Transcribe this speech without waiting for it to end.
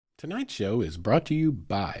Tonight's show is brought to you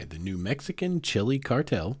by the New Mexican Chili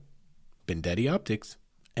Cartel, Bendetti Optics,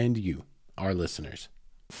 and you, our listeners.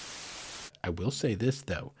 I will say this,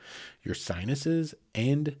 though. Your sinuses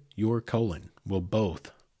and your colon will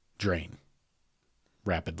both drain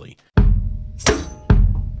rapidly.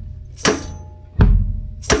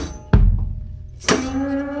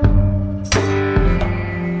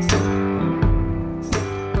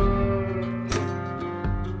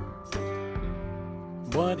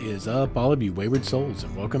 What is up, all of you wayward souls,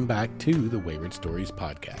 and welcome back to the Wayward Stories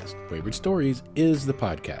podcast. Wayward Stories is the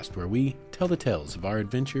podcast where we tell the tales of our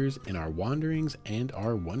adventures and our wanderings and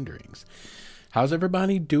our wonderings. How's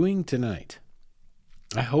everybody doing tonight?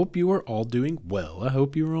 I hope you are all doing well. I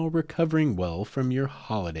hope you are all recovering well from your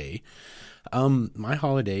holiday. My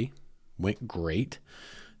holiday went great.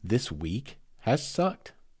 This week has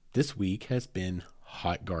sucked. This week has been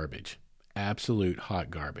hot garbage. Absolute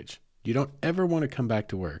hot garbage. You don't ever want to come back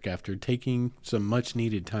to work after taking some much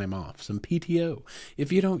needed time off, some PTO.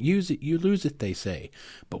 If you don't use it, you lose it, they say.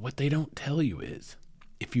 But what they don't tell you is,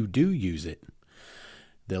 if you do use it,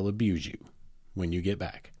 they'll abuse you when you get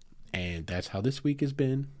back. And that's how this week has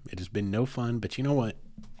been. It has been no fun, but you know what?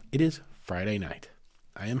 It is Friday night.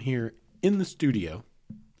 I am here in the studio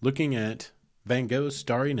looking at Van Gogh's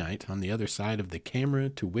Starry Night on the other side of the camera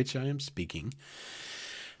to which I am speaking.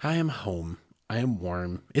 I am home. I am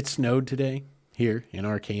warm. It snowed today here in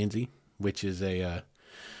Arkansas, which is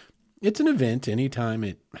it's an event anytime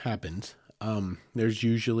it happens. There's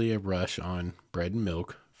usually a rush on bread and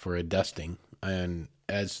milk for a dusting. And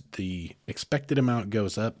as the expected amount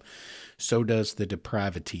goes up, so does the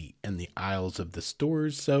depravity in the aisles of the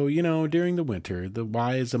stores. So, during the winter, the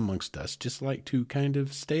wise amongst us just like to kind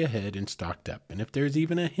of stay ahead and stocked up. And if there's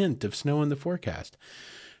even a hint of snow in the forecast,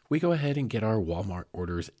 we go ahead and get our Walmart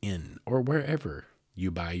orders in, or wherever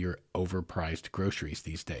you buy your overpriced groceries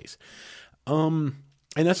these days. And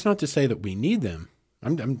that's not to say that we need them.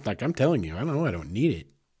 I'm telling you, I don't need it.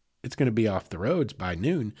 It's going to be off the roads by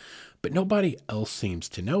noon, but nobody else seems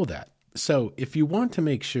to know that. So if you want to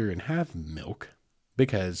make sure and have milk,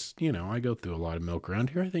 because, I go through a lot of milk around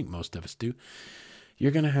here, I think most of us do,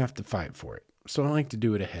 you're going to have to fight for it. So I like to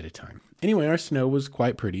do it ahead of time. Anyway, our snow was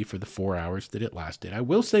quite pretty for the 4 hours that it lasted. I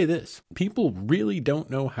will say this, people really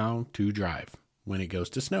don't know how to drive when it goes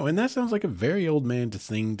to snow. And that sounds like a very old man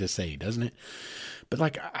thing to say, doesn't it?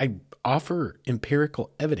 But I offer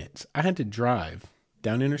empirical evidence. I had to drive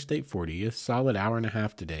down Interstate 40, a solid hour and a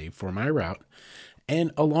half today for my route.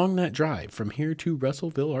 And along that drive from here to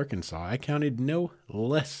Russellville, Arkansas, I counted no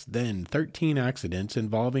less than 13 accidents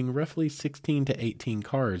involving roughly 16 to 18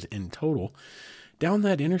 cars in total down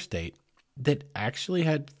that interstate that actually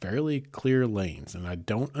had fairly clear lanes. And I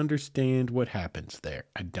don't understand what happens there.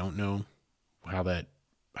 I don't know how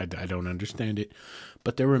I don't understand it.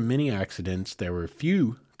 But there were many accidents. There were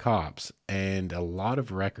few cops and a lot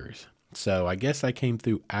of wreckers. So I guess I came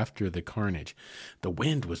through after the carnage. The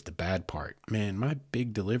wind was the bad part. Man, my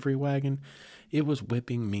big delivery wagon, it was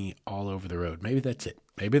whipping me all over the road. Maybe that's it.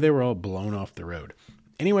 Maybe they were all blown off the road.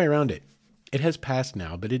 Anyway, around it. It has passed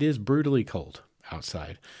now, but it is brutally cold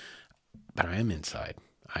outside. But I am inside.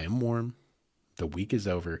 I am warm. The week is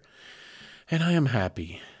over. And I am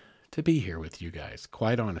happy to be here with you guys,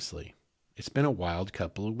 quite honestly. It's been a wild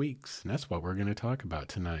couple of weeks, and that's what we're going to talk about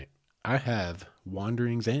tonight. I have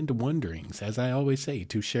wanderings and wonderings, as I always say,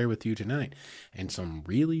 to share with you tonight, and some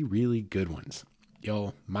really, really good ones.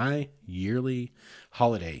 Y'all, my yearly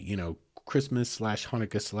holiday, Christmas /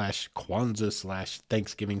 Hanukkah / Kwanzaa /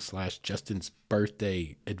 Thanksgiving / Justin's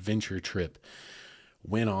birthday adventure trip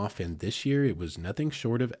went off, and this year it was nothing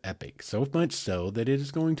short of epic. So much so that it is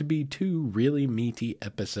going to be 2 really meaty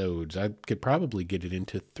episodes. I could probably get it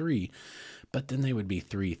into 3, but then they would be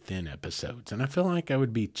 3 thin episodes. And I feel like I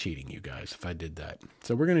would be cheating you guys if I did that.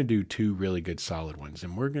 So we're going to do 2 really good solid ones,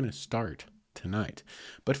 and we're going to start tonight.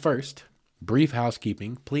 But first, brief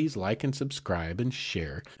housekeeping. Please like and subscribe and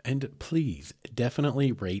share. And please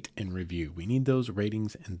definitely rate and review. We need those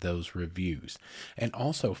ratings and those reviews. And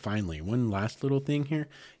also, finally, one last little thing here.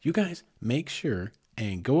 You guys make sure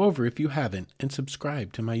and go over, if you haven't, and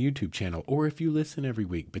subscribe to my YouTube channel. Or if you listen every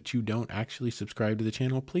week, but you don't actually subscribe to the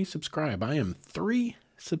channel, please subscribe. I am 3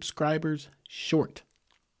 subscribers short.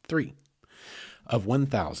 3 of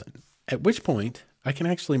 1,000. At which point, I can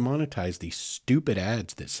actually monetize these stupid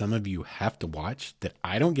ads that some of you have to watch that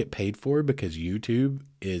I don't get paid for because YouTube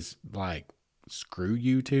is Screw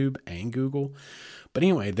YouTube and Google. But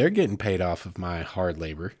anyway, they're getting paid off of my hard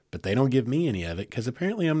labor, but they don't give me any of it because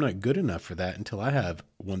apparently I'm not good enough for that until I have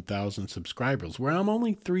 1,000 subscribers, where I'm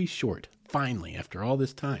only 3 short, finally, after all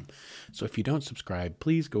this time. So if you don't subscribe,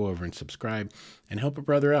 please go over and subscribe and help a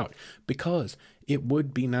brother out, because it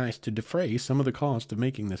would be nice to defray some of the cost of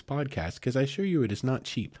making this podcast, because I assure you it is not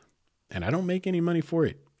cheap. And I don't make any money for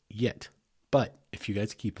it yet. But if you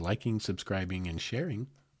guys keep liking, subscribing, and sharing,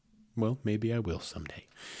 well, maybe I will someday.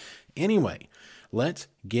 Anyway, let's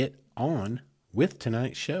get on with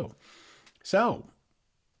tonight's show. So,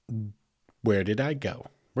 where did I go?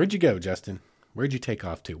 Where'd you go, Justin? Where'd you take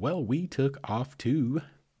off to? Well, we took off to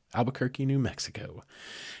Albuquerque, New Mexico,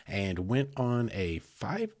 and went on a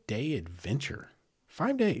 5-day adventure.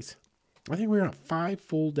 5 days. I think we were on 5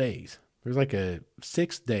 full days. There was like a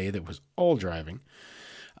 6th day that was all driving.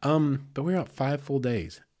 But we were out 5 full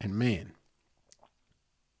days, and man,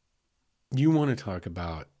 you want to talk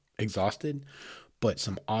about exhausted, but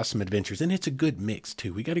some awesome adventures. And it's a good mix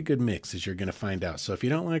too. We got a good mix, as you're going to find out. So if you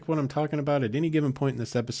don't like what I'm talking about at any given point in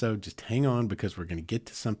this episode, just hang on, because we're going to get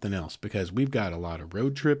to something else, because we've got a lot of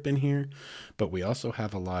road trip in here, but we also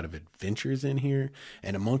have a lot of adventures in here.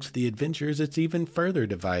 And amongst the adventures, it's even further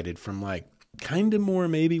divided from like kind of more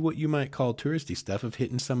maybe what you might call touristy stuff of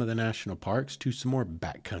hitting some of the national parks to some more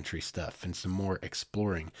backcountry stuff and some more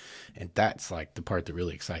exploring. And that's like the part that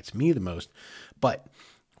really excites me the most. But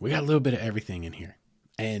we got a little bit of everything in here.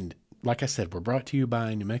 And like I said, we're brought to you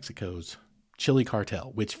by New Mexico's Chili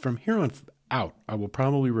Cartel, which from here on out, I will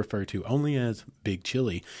probably refer to only as Big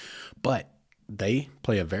Chili, but they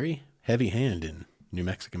play a very heavy hand in New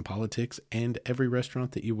Mexican politics and every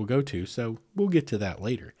restaurant that you will go to. So we'll get to that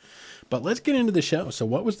later. But let's get into the show. So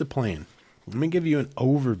what was the plan? Let me give you an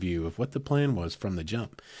overview of what the plan was from the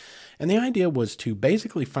jump. And the idea was to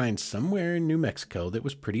basically find somewhere in New Mexico that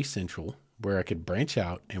was pretty central, where I could branch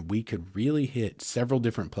out and we could really hit several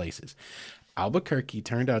different places. Albuquerque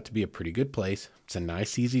turned out to be a pretty good place. It's a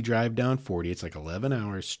nice, easy drive down 40. It's like 11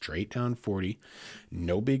 hours straight down 40.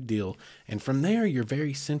 No big deal. And from there, you're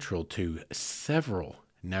very central to several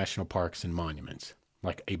national parks and monuments,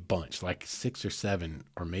 like a bunch, like 6 or 7,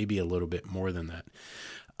 or maybe a little bit more than that,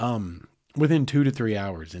 within 2 to 3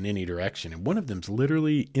 hours in any direction. And one of them's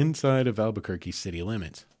literally inside of Albuquerque city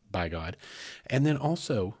limits, by God. And then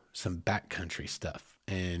also some backcountry stuff.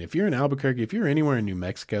 And if you're in Albuquerque, if you're anywhere in New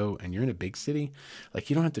Mexico and you're in a big city, like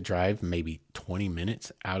you don't have to drive maybe 20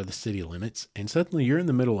 minutes out of the city limits, and suddenly you're in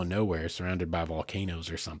the middle of nowhere surrounded by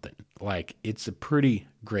volcanoes or something. Like, it's a pretty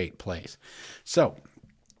great place. So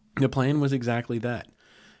the plan was exactly that.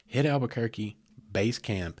 Hit Albuquerque, base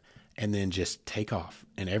camp, and then just take off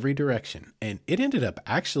in every direction. And it ended up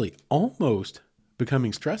actually almost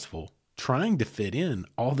becoming stressful, trying to fit in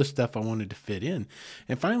all the stuff I wanted to fit in.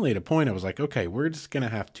 And finally, at a point, I was like, okay, we're just going to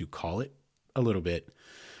have to call it a little bit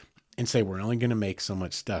and say we're only going to make so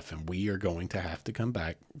much stuff, and we are going to have to come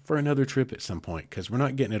back for another trip at some point because we're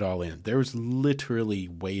not getting it all in. There was literally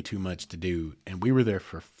way too much to do, and we were there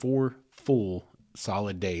for 4 full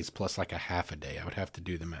solid days plus like a half a day. I would have to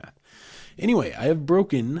do the math. Anyway, I have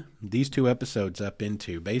broken these 2 episodes up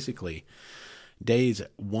into basically days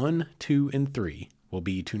 1, 2, and 3 will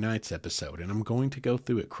be tonight's episode, and I'm going to go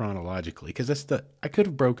through it chronologically because I could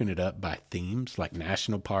have broken it up by themes, like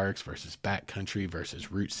national parks versus backcountry versus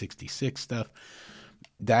Route 66 stuff.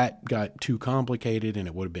 That got too complicated and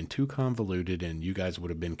it would have been too convoluted, and you guys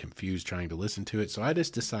would have been confused trying to listen to it. So I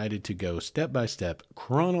just decided to go step by step,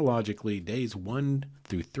 chronologically, days 1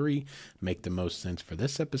 through 3, make the most sense for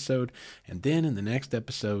this episode. And then in the next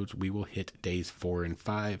episodes, we will hit days 4 and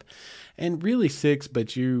 5 and really 6,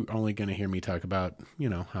 but you're only going to hear me talk about,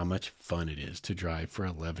 how much fun it is to drive for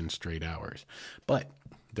 11 straight hours. But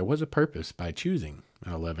there was a purpose by choosing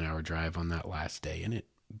an 11-hour drive on that last day, and it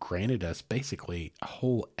granted us basically a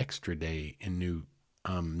whole extra day in New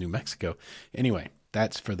Mexico. Anyway,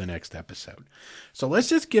 that's for the next episode. So let's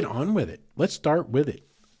just get on with it. Let's start with it.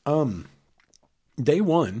 Day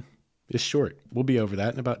 1 is short. We'll be over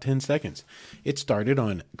that in about 10 seconds. It started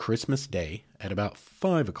on Christmas Day at about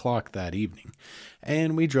 5 o'clock that evening,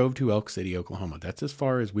 and we drove to Elk City, Oklahoma. That's as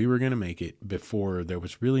far as we were going to make it before there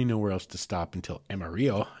was really nowhere else to stop until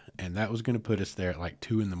Amarillo, and that was going to put us there at like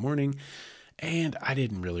 2 in the morning. And I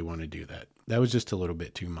didn't really want to do that. That was just a little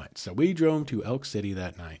bit too much. So we drove to Elk City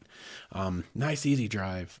that night. Nice, easy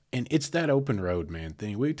drive. And it's that open road, man,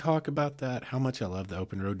 thing. We talk about that, how much I love the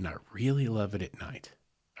open road, and I really love it at night.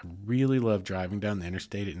 I really love driving down the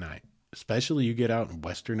interstate at night. Especially you get out in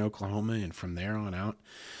western Oklahoma, and from there on out,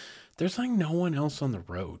 there's like no one else on the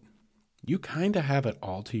road. you kind of have it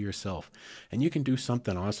all to yourself. And you can do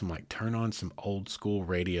something awesome like turn on some old school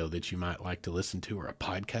radio that you might like to listen to, or a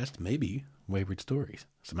podcast, maybe Wayward Stories,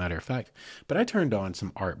 as a matter of fact. But I turned on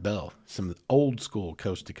some Art Bell, some old school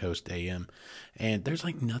coast to coast AM, and there's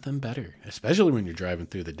like nothing better, especially when you're driving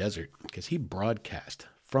through the desert, because he broadcast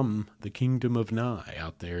from the kingdom of Nye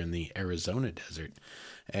out there in the Arizona desert.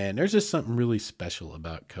 And there's just something really special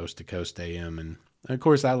about coast to coast AM. And of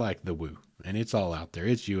course, I like the woo, and it's all out there.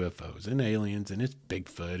 It's UFOs and aliens, and it's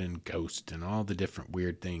Bigfoot and ghosts and all the different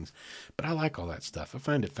weird things. But I like all that stuff. I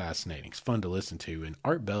find it fascinating. It's fun to listen to. And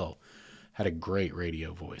Art Bell had a great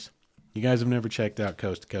radio voice. You guys have never checked out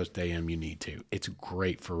Coast to Coast AM, you need to. It's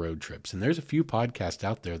great for road trips. And there's a few podcasts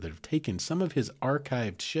out there that have taken some of his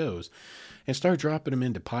archived shows and start dropping them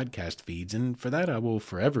into podcast feeds. And for that, I will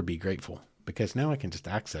forever be grateful, because now I can just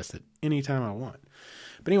access it anytime I want.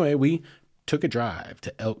 But anyway, we took a drive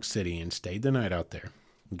to Elk City and stayed the night out there.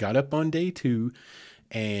 Got up on day 2,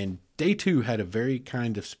 and day 2 had a very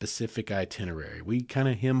kind of specific itinerary. We kind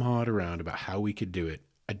of hem-hawed around about how we could do it.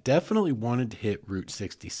 I definitely wanted to hit Route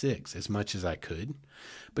 66 as much as I could,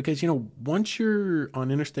 because, once you're on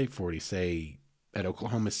Interstate 40, say at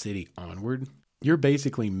Oklahoma City onward, you're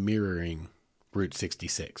basically mirroring Route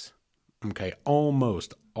 66. Okay,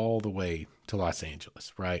 almost all the way to Los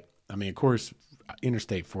Angeles, right? I mean, of course,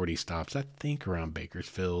 Interstate 40 stops, I think, around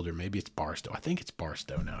Bakersfield, or maybe it's Barstow. I think it's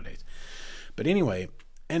Barstow nowadays. But anyway,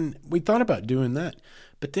 and we thought about doing that,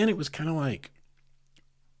 but then it was kind of like,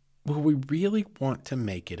 well, we really want to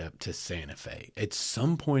make it up to Santa Fe at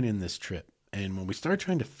some point in this trip. And when we start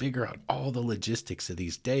trying to figure out all the logistics of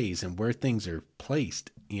these days and where things are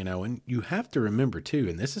placed, and you have to remember too,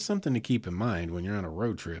 and this is something to keep in mind when you're on a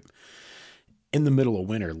road trip, in the middle of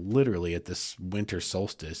winter, literally at this winter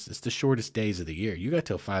solstice, it's the shortest days of the year. You got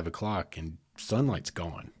till 5 o'clock and sunlight's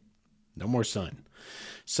gone. No more sun.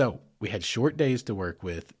 So we had short days to work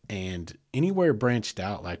with, and anywhere branched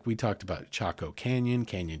out, like we talked about Chaco Canyon,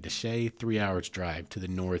 Canyon de Chelly, 3 hours drive to the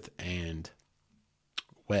north and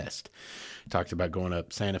west. Talked about going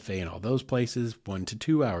up Santa Fe and all those places, 1 to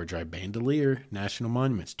 2 hour drive. Bandelier National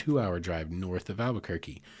Monuments, 2 hour drive north of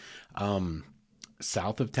Albuquerque.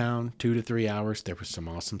 South of town, 2 to 3 hours. There was some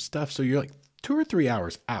awesome stuff. So you're like 2 or 3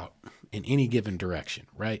 hours out in any given direction,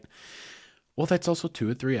 right? Well, that's also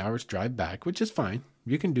 2 or 3 hours drive back, which is fine.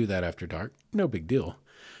 You can do that after dark. No big deal.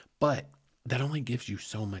 But that only gives you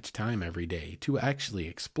so much time every day to actually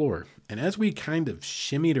explore. And as we kind of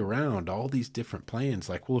shimmied around all these different plans,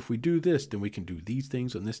 like, well, if we do this, then we can do these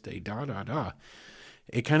things on this day,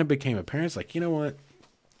 it kind of became apparent. It's like, you know what?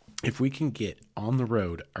 If we can get on the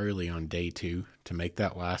road early on day 2 to make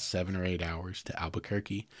that last 7 or 8 hours to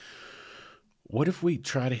Albuquerque, what if we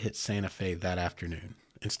try to hit Santa Fe that afternoon?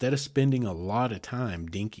 Instead of spending a lot of time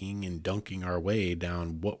dinking and dunking our way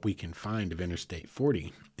down what we can find of Interstate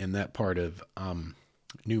 40 in that part of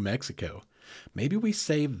New Mexico, maybe we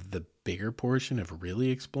save the bigger portion of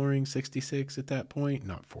really exploring 66 at that point,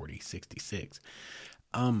 not 40, 66,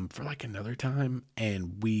 for like another time,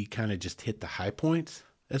 and we kind of just hit the high points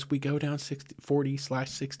as we go down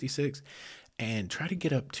 40/66 and try to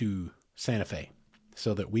get up to Santa Fe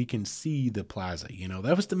so that we can see the plaza.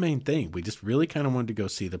 That was the main thing. We just really kind of wanted to go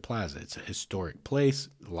see the plaza. It's a historic place.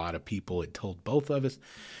 A lot of people had told both of us,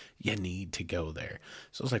 you need to go there.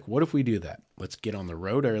 So I was like, what if we do that? Let's get on the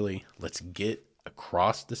road early. Let's get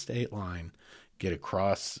across the state line, get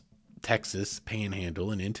across Texas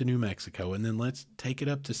Panhandle and into New Mexico, and then let's take it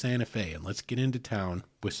up to Santa Fe, and let's get into town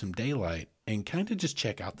with some daylight and kind of just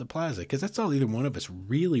check out the plaza, because that's all either one of us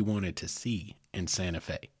really wanted to see in Santa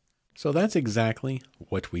Fe. So that's exactly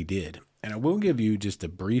what we did. And I will give you just a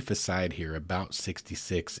brief aside here about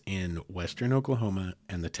 66 in western Oklahoma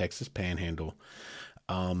and the Texas Panhandle.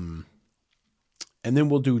 And then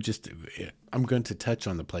we'll do I'm going to touch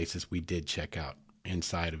on the places we did check out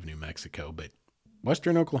inside of New Mexico, but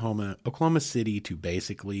western Oklahoma, Oklahoma City to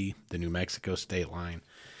basically the New Mexico state line,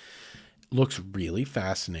 looks really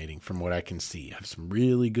fascinating from what I can see. I have some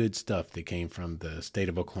really good stuff that came from the State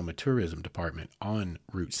of Oklahoma Tourism Department on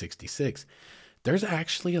Route 66. There's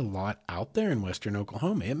actually a lot out there in western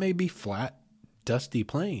Oklahoma. It may be flat, dusty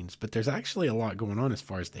plains, but there's actually a lot going on as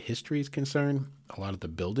far as the history is concerned. A lot of the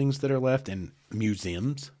buildings that are left and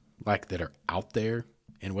museums like that are out there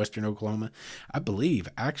in western Oklahoma. I believe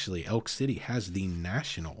actually Elk City has the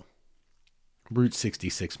national Route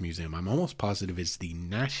 66 Museum. I'm almost positive it's the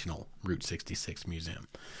National Route 66 Museum.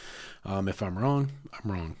 If I'm wrong, I'm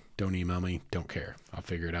wrong. Don't email me. Don't care. I'll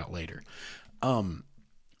figure it out later.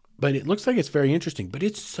 But it looks like it's very interesting, but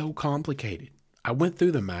it's so complicated. I went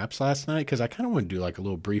through the maps last night because I kind of want to do like a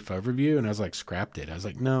little brief overview, and I was like, scrapped it. I was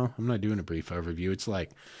like, no, I'm not doing a brief overview. It's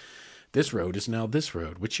like This road is now this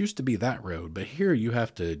road, which used to be that road, but here you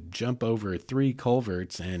have to jump over 3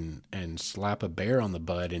 culverts and slap a bear on the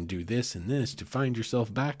butt and do this and this to find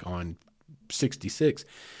yourself back on 66.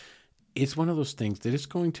 It's one of those things that it's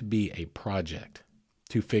going to be a project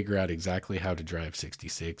to figure out exactly how to drive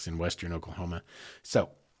 66 in western Oklahoma. So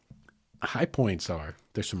high points are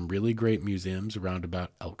there's some really great museums around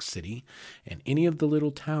about Elk City and any of the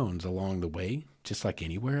little towns along the way, just like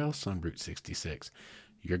anywhere else on Route 66.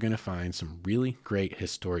 You're going to find some really great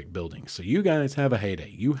historic buildings. So you guys have a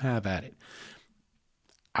heyday. You have at it.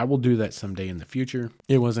 I will do that someday in the future.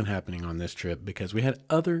 It wasn't happening on this trip because we had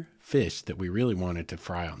other fish that we really wanted to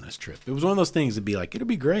fry on this trip. It was one of those things that'd be like, it'll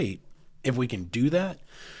be great if we can do that,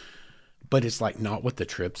 but it's like not what the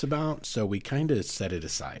trip's about. So we kind of set it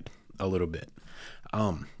aside a little bit.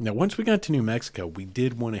 Now, once we got to New Mexico, we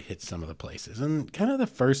did want to hit some of the places. And kind of the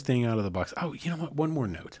first thing out of the box, oh, you know what? One more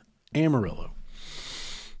note. Amarillo.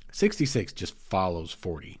 66 just follows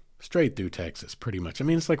 40 straight through Texas, pretty much. I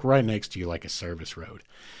mean, it's like right next to you, like a service road.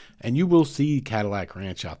 And you will see Cadillac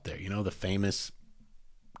Ranch out there. You know, the famous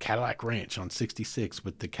Cadillac Ranch on 66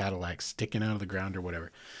 with the Cadillac sticking out of the ground or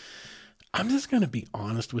whatever. I'm just going to be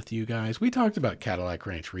honest with you guys. We talked about Cadillac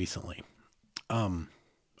Ranch recently. I'm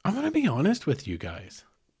going to be honest with you guys.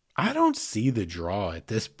 I don't see the draw at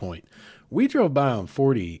this point. We drove by on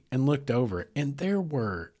 40 and looked over, and there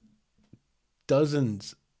were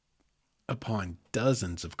dozens upon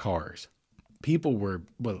dozens of cars. People were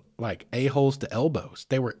like a-holes to elbows.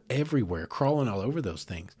 They were everywhere, crawling all over those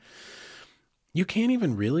things. You can't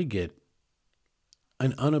even really get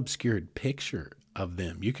an unobscured picture of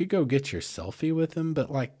them. You could go get your selfie with them, but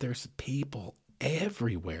like there's people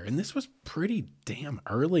everywhere. And this was pretty damn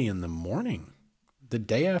early in the morning, the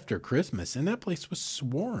day after Christmas, and that place was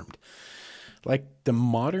swarmed. Like the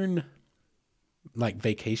modern like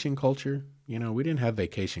vacation culture. You know, we didn't have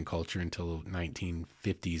vacation culture until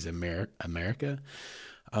 1950s America.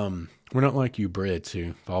 We're not like you Brits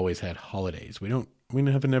who've always had holidays. We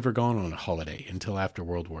have never gone on a holiday until after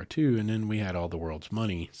World War II, and then we had all the world's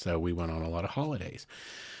money, so we went on a lot of holidays.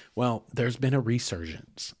 Well, there's been a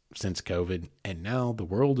resurgence since COVID, and now the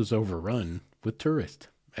world is overrun with tourists,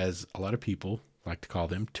 as a lot of people like to call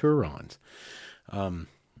them Turons.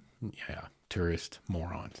 Tourist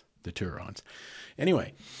morons, the Turons.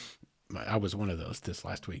 Anyway, I was one of those this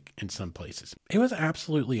last week in some places. It was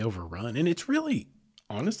absolutely overrun. And it's really,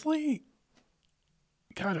 honestly,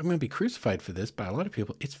 God, I'm going to be crucified for this by a lot of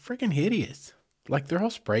people. It's freaking hideous. Like they're all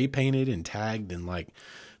spray painted and tagged and like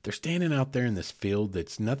they're standing out there in this field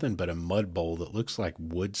that's nothing but a mud bowl that looks like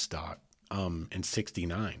Woodstock in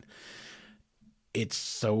 69. It's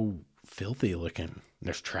so filthy looking.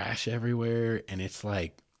 There's trash everywhere. And it's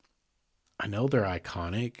like, I know they're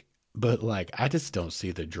iconic, but like, I just don't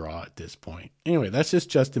see the draw at this point. Anyway, that's just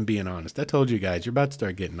Justin being honest. I told you guys, you're about to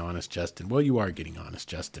start getting honest, Justin. Well, you are getting honest,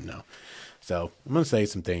 Justin, now. So I'm going to say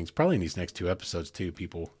some things, probably in these next 2 episodes too.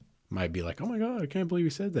 People might be like, oh my God, I can't believe you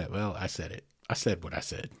said that. Well, I said it. I said what I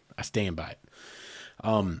said. I stand by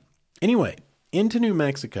it. Anyway, into New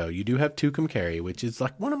Mexico, you do have Tucumcari, which is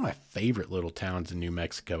like one of my favorite little towns in New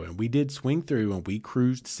Mexico. And we did swing through and we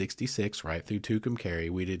cruised 66 right through Tucumcari.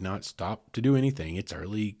 We did not stop to do anything. It's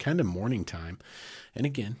early, kind of morning time. And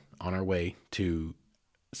again, on our way to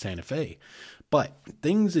Santa Fe. But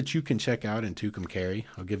things that you can check out in Tucumcari,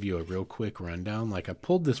 I'll give you a real quick rundown. Like I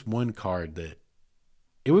pulled this one card that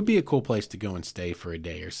it would be a cool place to go and stay for a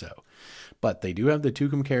day or so. But they do have the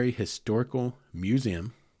Tucumcari Historical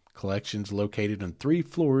Museum. Collections located on 3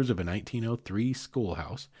 floors of a 1903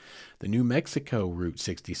 schoolhouse. The New Mexico Route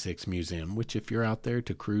 66 Museum, which if you're out there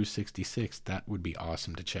to cruise 66, that would be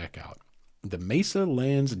awesome to check out. The Mesa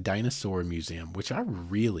Lands Dinosaur Museum, which I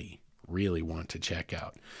really, really want to check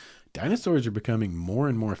out. Dinosaurs are becoming more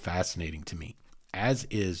and more fascinating to me, as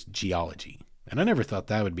is geology. And I never thought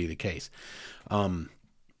that would be the case.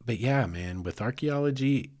 But yeah, man, with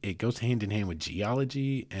archaeology, it goes hand in hand with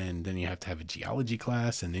geology, and then you have to have a geology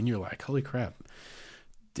class, and then you're like, holy crap,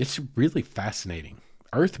 it's really fascinating.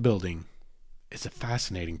 Earth building is a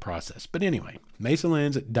fascinating process. But anyway, Mesa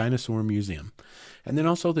Lands Dinosaur Museum, and then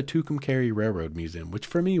also the Tucumcari Railroad Museum, which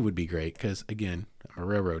for me would be great because, again, I'm a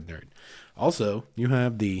railroad nerd. Also, you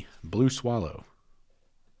have the Blue Swallow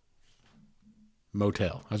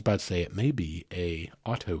Motel. I was about to say it may be a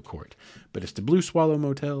auto court, but it's the Blue Swallow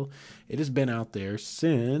Motel. It has been out there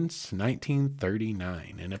since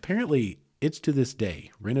 1939, and apparently it's to this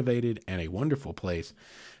day renovated and a wonderful place,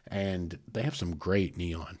 and they have some great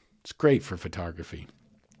neon. It's great for photography.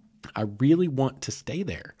 I really want to stay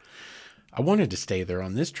there. I wanted to stay there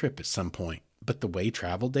on this trip at some point, but the way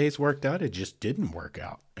travel days worked out, it just didn't work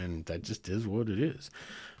out, and that just is what it is.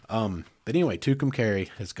 But anyway, Tucumcari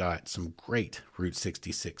has got some great Route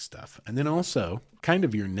 66 stuff. And then also, kind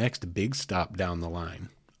of your next big stop down the line,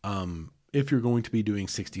 if you're going to be doing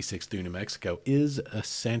 66 through New Mexico, is a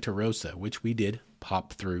Santa Rosa, which we did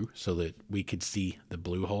pop through so that we could see the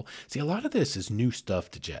blue hole. See, a lot of this is new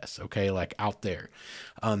stuff to Jess, okay, like out there.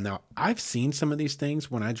 Now, I've seen some of these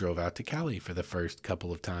things when I drove out to Cali for the first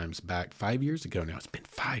couple of times back 5 years ago. Now, it's been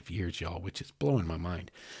 5 years, y'all, which is blowing my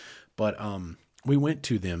mind. But we went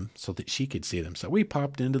to them so that she could see them. So we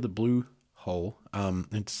popped into the blue hole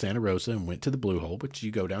into Santa Rosa and went to the blue hole, which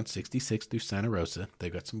you go down 66 through Santa Rosa.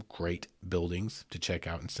 They've got some great buildings to check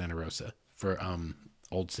out in Santa Rosa for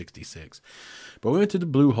old 66. But we went to the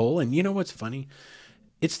blue hole, and you know what's funny?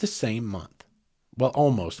 It's the same month. Well,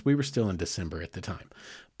 almost. We were still in December at the time.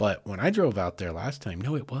 But when I drove out there last time,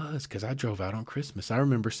 no, it was because I drove out on Christmas. I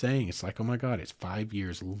remember saying, it's like, oh my God, it's 5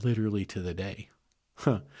 years literally to the day.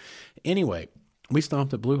 Huh. Anyway, we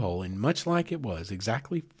stopped at Blue Hole, and much like it was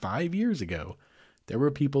exactly 5 years ago, there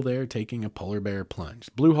were people there taking a polar bear plunge.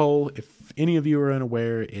 Blue Hole, if any of you are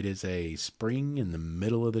unaware, it is a spring in the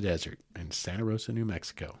middle of the desert in Santa Rosa, New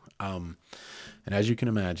Mexico. And as you can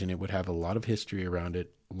imagine, it would have a lot of history around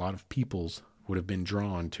it. A lot of peoples would have been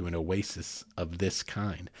drawn to an oasis of this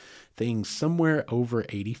kind. Things somewhere over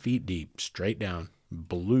 80 feet deep, straight down.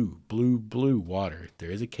 Blue water.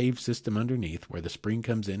 There is a cave system underneath where the spring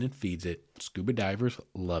comes in and feeds it. Scuba divers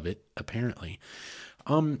love it, apparently.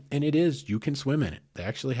 And you can swim in it. They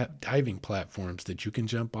actually have diving platforms that you can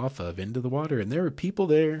jump off of into the water. And there are people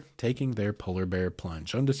there taking their polar bear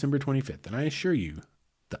plunge on December 25th. And I assure you,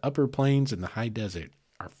 the upper plains and the high desert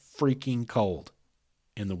are freaking cold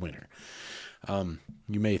in the winter.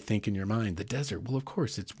 You may think in your mind, the desert, well, of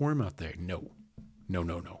course, it's warm out there. No,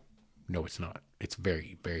 it's not. It's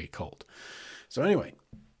very, very cold. So anyway,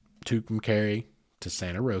 Tucumcari to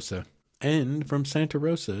Santa Rosa. And from Santa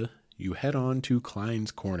Rosa, you head on to Klein's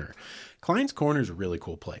Corner. Klein's Corner is a really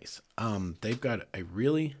cool place. They've got a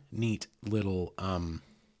really neat little,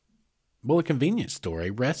 a convenience store, a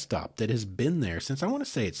rest stop that has been there since, I want to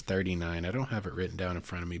say it's 39. I don't have it written down in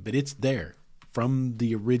front of me, but it's there from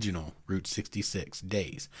the original Route 66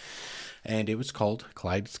 days. And it was called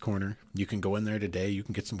Clyde's Corner. You can go in there today. You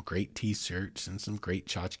can get some great t-shirts and some great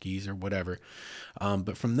tchotchkes or whatever.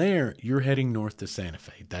 But from there, you're heading north to Santa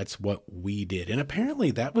Fe. That's what we did. And apparently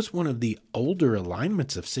that was one of the older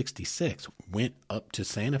alignments of 66. Went up to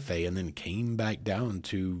Santa Fe and then came back down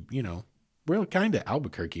to, well, kind of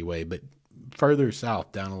Albuquerque way, but further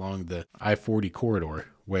south down along the I-40 corridor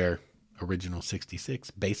where original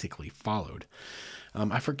 66 basically followed.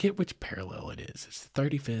 I forget which parallel it is. It's the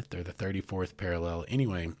 35th or the 34th parallel.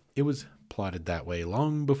 Anyway, it was plotted that way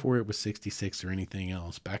long before it was 66 or anything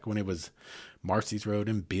else. Back when it was Marcy's Road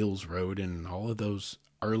and Beals Road and all of those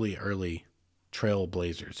early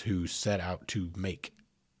trailblazers who set out to make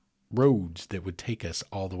roads that would take us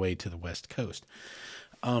all the way to the West Coast.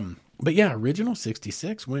 But yeah, original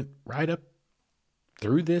 66 went right up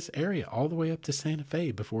through this area all the way up to Santa Fe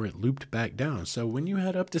before it looped back down. So when you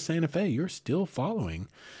head up to Santa Fe, you're still following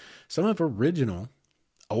some of original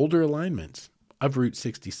older alignments of Route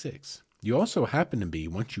 66. You also happen to be,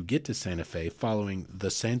 once you get to Santa Fe, following the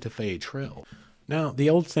Santa Fe Trail. Now, the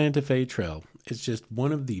old Santa Fe Trail is just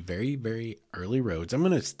one of the very, very early roads. I'm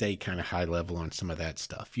going to stay kind of high level on some of that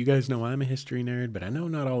stuff. You guys know I'm a history nerd, but I know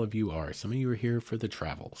not all of you are. Some of you are here for the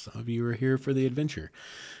travel. Some of you are here for the adventure.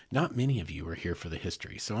 Not many of you are here for the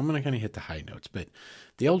history. So I'm going to kind of hit the high notes. But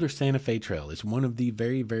the older Santa Fe Trail is one of the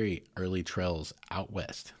very, very early trails out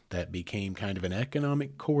west that became kind of an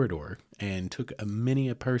economic corridor and took many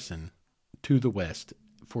a person to the west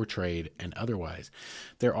for trade and otherwise.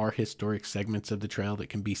 There are historic segments of the trail that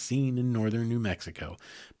can be seen in northern New Mexico,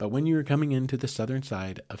 but when you're coming into the southern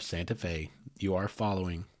side of Santa Fe, you are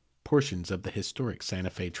following portions of the historic Santa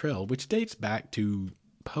Fe Trail, which dates back to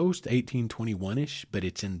post 1821-ish, but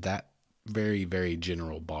it's in that very, very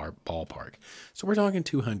general ballpark. So we're talking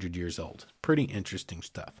 200 years old. Pretty interesting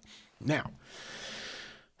stuff. Now,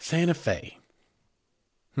 Santa Fe.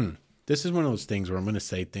 This is one of those things where I'm going to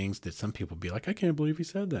say things that some people be like, I can't believe you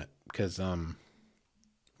said that. Because,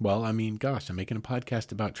 well, I mean, gosh, I'm making a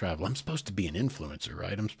podcast about travel. I'm supposed to be an influencer,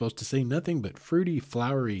 right? I'm supposed to say nothing but fruity,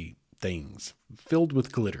 flowery things filled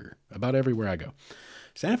with glitter about everywhere I go.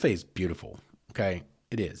 Santa Fe is beautiful. Okay,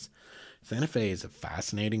 it is. Santa Fe is a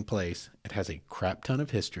fascinating place. It has a crap ton of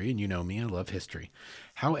history, and you know me, I love history.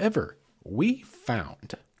 However, we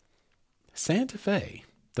found Santa Fe,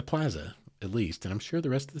 the plaza, at least, and I'm sure the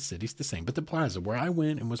rest of the city's the same, but the plaza where I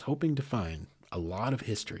went and was hoping to find a lot of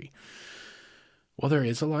history. Well, there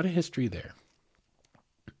is a lot of history there.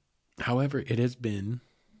 However, it has been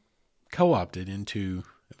co-opted into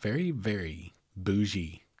very, very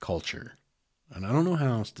bougie culture. And I don't know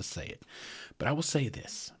how else to say it, but I will say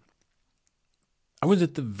this. I was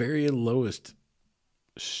at the very lowest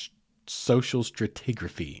social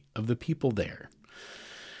stratigraphy of the people there.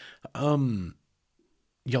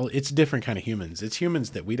 Y'all, it's different kind of humans. It's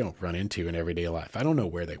humans that we don't run into in everyday life. I don't know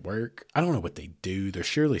where they work. I don't know what they do. They're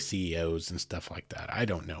surely CEOs and stuff like that. I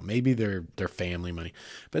don't know. Maybe they're family money.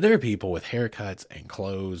 But there are people with haircuts and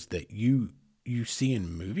clothes that you see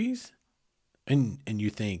in movies, and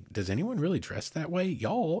you think, does anyone really dress that way?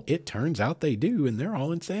 Y'all, it turns out they do, and they're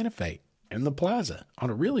all in Santa Fe in the plaza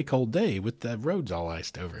on a really cold day with the roads all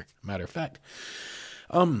iced over. Matter of fact.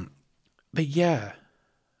 But yeah,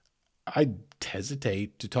 I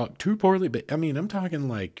hesitate to talk too poorly, but I mean, I'm talking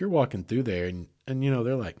like you're walking through there and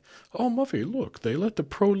they're like, oh, Muffy, look, they let the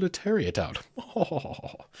proletariat out.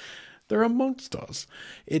 Oh, they're amongst us.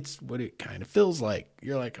 It's what it kind of feels like.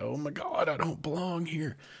 You're like, oh my God, I don't belong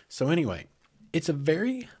here. So anyway, it's a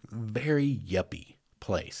very, very yuppie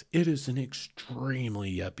place. It is an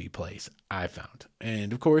extremely yuppie place, I found.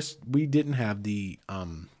 And of course, we didn't have the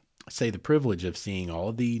privilege of seeing all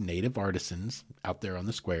of the native artisans out there on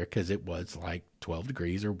the square, because it was like 12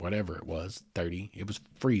 degrees or whatever it was, 30. It was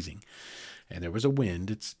freezing. And there was a wind.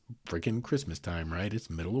 It's freaking Christmas time, right? It's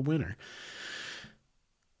middle of winter.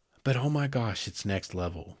 But oh my gosh, it's next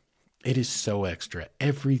level. It is so extra.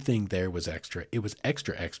 Everything there was extra. It was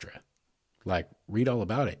extra, extra. Like, read all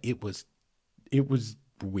about it. It was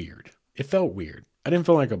weird. It felt weird. I didn't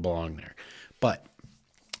feel like I belonged there. But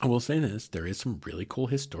I will say this, there is some really cool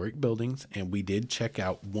historic buildings, and we did check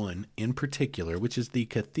out one in particular, which is the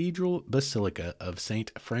Cathedral Basilica of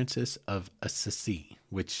St. Francis of Assisi,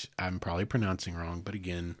 which I'm probably pronouncing wrong, but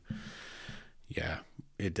again, yeah,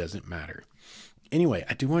 it doesn't matter. Anyway,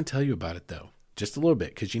 I do want to tell you about it, though, just a little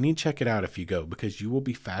bit, because you need to check it out if you go, because you will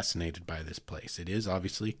be fascinated by this place. It is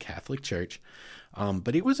obviously a Catholic church,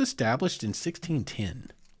 but it was established in 1610.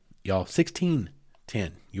 Y'all,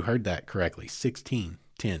 1610. You heard that correctly,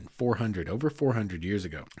 400, over 400 years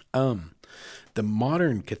ago. The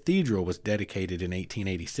modern cathedral was dedicated in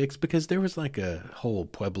 1886 because there was like a whole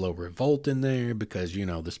Pueblo revolt in there because,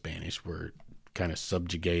 the Spanish were kind of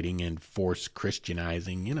subjugating and force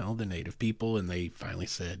Christianizing, the native people. And they finally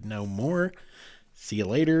said, no more. See you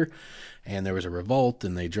later. And there was a revolt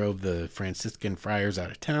and they drove the Franciscan friars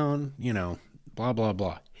out of town, blah, blah,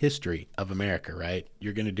 blah. History of America, right?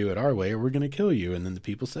 You're going to do it our way or we're going to kill you. And then the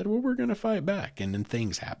people said, well, we're going to fight back. And then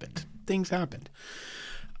things happened.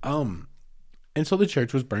 And so the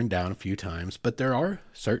church was burned down a few times, but there are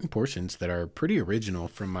certain portions that are pretty original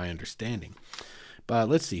from my understanding. But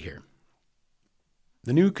let's see here.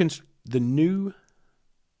 The new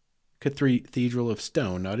cathedral of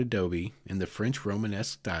stone, not adobe, in the French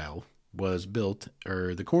Romanesque style was built,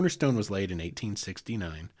 or the cornerstone was laid in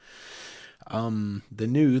 1869.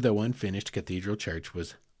 The unfinished cathedral church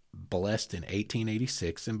was blessed in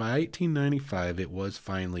 1886, and by 1895 it was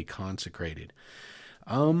finally consecrated.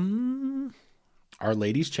 Our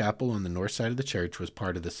Lady's Chapel on the north side of the church was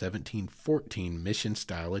part of the 1714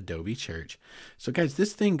 mission-style adobe church. So guys,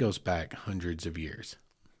 this thing goes back hundreds of years.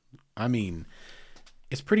 I mean,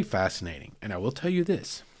 it's pretty fascinating. And I will tell you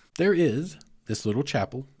this. There is this little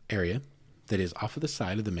chapel area that is off of the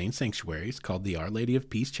side of the main sanctuary. It's called the Our Lady of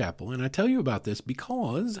Peace Chapel. And I tell you about this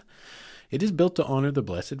because it is built to honor the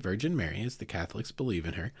Blessed Virgin Mary, as the Catholics believe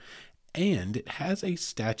in her. And it has a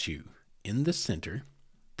statue in the center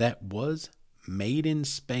that was made in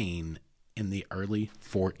Spain in the early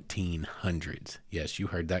 1400s. Yes, you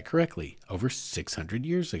heard that correctly. Over 600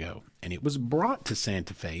 years ago. And it was brought to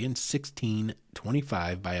Santa Fe in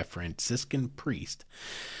 1625 by a Franciscan priest.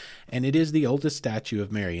 And it is the oldest statue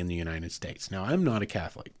of Mary in the United States. Now, I'm not a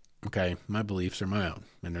Catholic, okay? My beliefs are my own,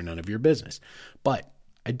 and they're none of your business. But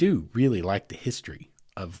I do really like the history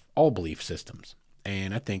of all belief systems.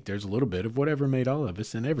 And I think there's a little bit of whatever made all of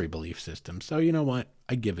us in every belief system. So you know what?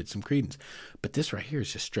 I give it some credence. But this right here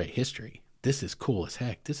is just straight history. This is cool as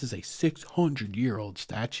heck. This is a 600-year-old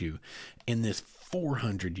statue in this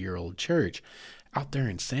 400-year-old church out there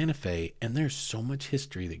in Santa Fe. And there's so much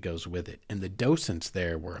history that goes with it. And the docents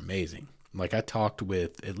there were amazing. Like, I talked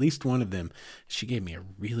with at least one of them. She gave me a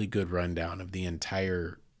really good rundown of the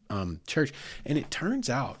entire church. And it turns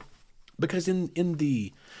out, because in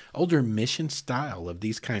the older mission style of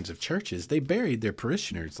these kinds of churches, they buried their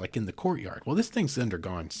parishioners like in the courtyard. Well, this thing's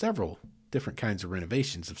undergone several different kinds of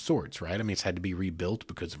renovations of sorts, right? I mean, it's had to be rebuilt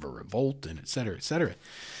because of a revolt and et cetera, et cetera.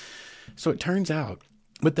 So it turns out,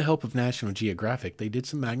 with the help of National Geographic, they did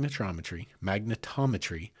some magnetometry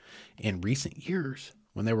in recent years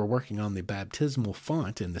when they were working on the baptismal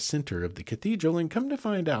font in the center of the cathedral, and come to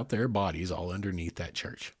find out there are bodies all underneath that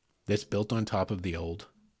church that's built on top of the old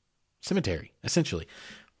cemetery, essentially.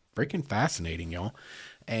 Freaking fascinating, y'all.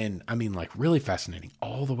 And I mean, like, really fascinating,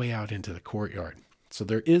 all the way out into the courtyard. So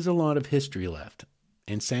there is a lot of history left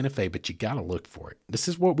in Santa Fe, but you got to look for it. This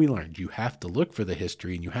is what we learned. You have to look for the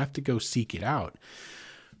history, and you have to go seek it out,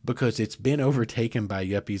 because it's been overtaken by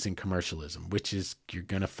yuppies and commercialism, which is you're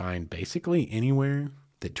going to find basically anywhere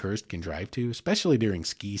that tourists can drive to, especially during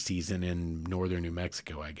ski season in northern New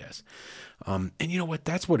Mexico, I guess. And you know what?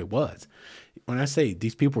 That's what it was. When I say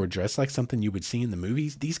these people were dressed like something you would see in the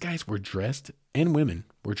movies, these guys were dressed, and women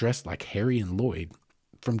were dressed like Harry and Lloyd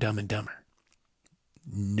from Dumb and Dumber.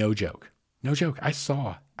 No joke. No joke. I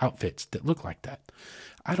saw outfits that look like that.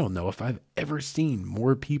 I don't know if I've ever seen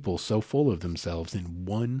more people so full of themselves in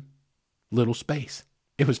one little space.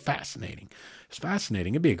 It was fascinating. It's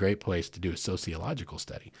fascinating. It'd be a great place to do a sociological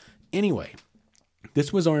study. Anyway,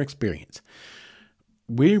 this was our experience.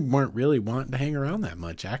 We weren't really wanting to hang around that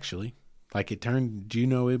much, actually. Like, it turned,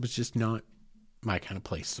 it was just not my kind of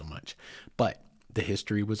place so much. But the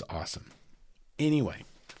history was awesome. Anyway,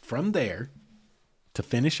 from there, to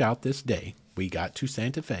finish out this day, we got to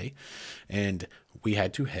Santa Fe, and we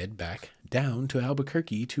had to head back down to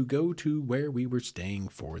Albuquerque to go to where we were staying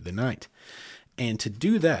for the night. And to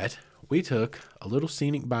do that, we took a little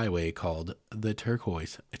scenic byway called the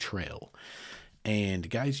Turquoise Trail. And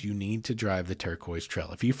guys, you need to drive the Turquoise Trail.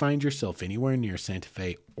 If you find yourself anywhere near Santa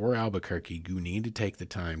Fe or Albuquerque, you need to take the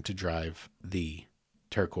time to drive the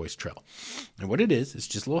Turquoise Trail. And what it is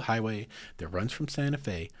just a little highway that runs from Santa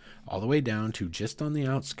Fe all the way down to just on the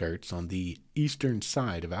outskirts on the eastern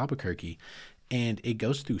side of Albuquerque. And it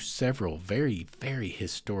goes through several very, very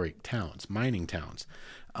historic towns, mining towns.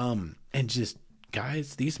 And just,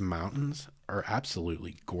 guys, these mountains are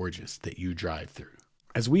absolutely gorgeous that you drive through.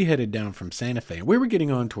 As we headed down from Santa Fe, we were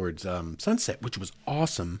getting on towards sunset, which was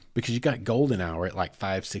awesome because you got golden hour at like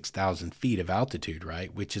 6,000 feet of altitude,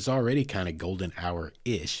 right? Which is already kind of golden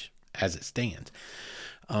hour-ish as it stands.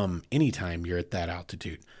 Anytime you're at that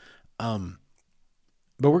altitude. But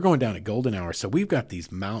we're going down at golden hour, so we've got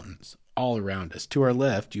these mountains all around us. To our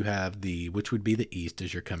left, you have which would be the east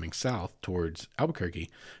as you're coming south towards Albuquerque.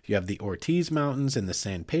 You have the Ortiz Mountains and the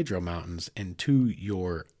San Pedro Mountains, and to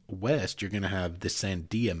your west, you're going to have the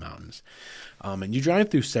Sandia Mountains. And you drive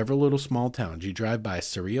through several little small towns. You drive by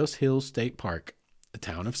Cerrillos Hills State Park, the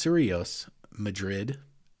town of Cerrillos, Madrid,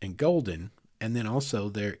 and Golden. And then also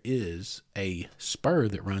there is a spur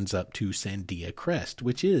that runs up to Sandia Crest,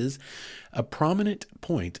 which is a prominent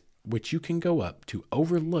point which you can go up to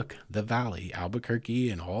overlook the valley,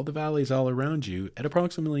 Albuquerque, and all the valleys all around you at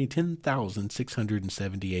approximately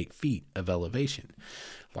 10,678 feet of elevation.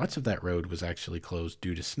 Lots of that road was actually closed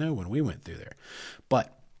due to snow when we went through there.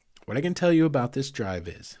 But what I can tell you about this drive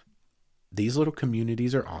is these little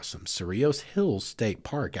communities are awesome. Cerrillos Hills State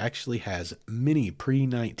Park actually has many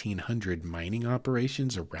pre-1900 mining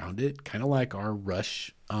operations around it, kind of like our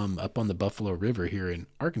Rush up on the Buffalo River here in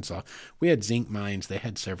Arkansas. We had zinc mines. They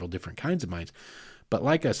had several different kinds of mines. But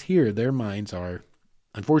like us here, their mines are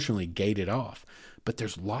unfortunately gated off. But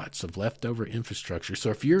there's lots of leftover infrastructure.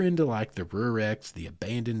 So if you're into like the Rurex, the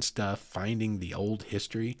abandoned stuff, finding the old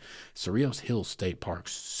history, Cerrillos Hills State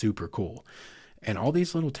Park's super cool. And all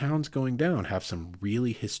these little towns going down have some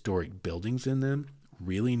really historic buildings in them.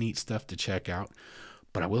 Really neat stuff to check out.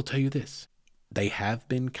 But I will tell you this. They have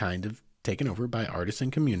been kind of taken over by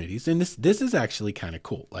artisan communities. And this is actually kind of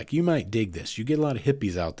cool. Like, you might dig this. You get a lot of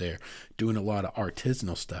hippies out there doing a lot of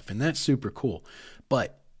artisanal stuff. And that's super cool.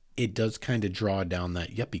 But it does kind of draw down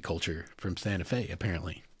that yuppie culture from Santa Fe,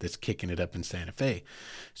 apparently, that's kicking it up in Santa Fe.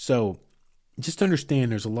 So just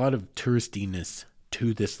understand there's a lot of touristiness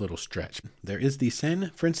to this little stretch. There is the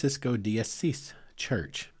San Francisco de Asís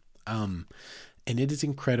Church, and it is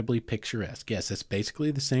incredibly picturesque. Yes, it's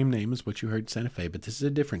basically the same name as what you heard in Santa Fe, but this is a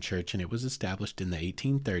different church, and it was established in the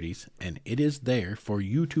 1830s, and it is there for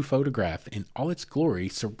you to photograph in all its glory,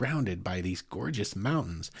 surrounded by these gorgeous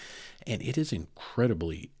mountains, and it is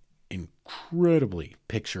incredibly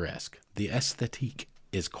picturesque. The aesthetique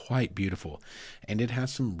is quite beautiful, and it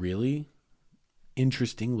has some really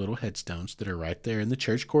interesting little headstones that are right there in the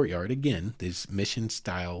church courtyard. Again, these mission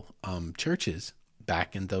style churches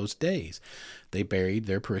back in those days, they buried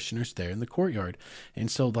their parishioners there in the courtyard.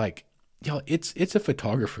 And so, like, y'all, it's a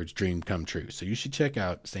photographer's dream come true. So you should check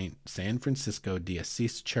out San Francisco de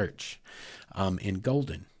Asís Church in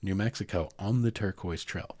Golden, New Mexico, on the Turquoise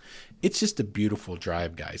Trail. It's just a beautiful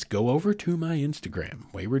drive, guys. Go over to my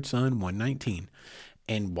Instagram, Wayward Son 119,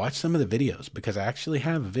 and watch some of the videos, because I actually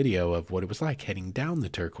have a video of what it was like heading down the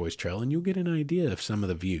Turquoise Trail, and you'll get an idea of some of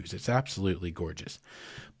the views. It's absolutely gorgeous.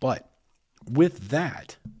 But with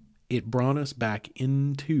that, it brought us back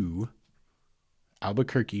into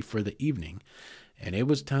Albuquerque for the evening, and it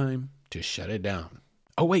was time to shut it down.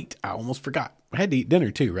 Oh, wait, I almost forgot. I had to eat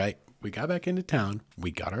dinner too, right? We got back into town.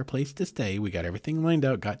 We got our place to stay. We got everything lined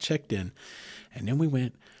out, got checked in, and then we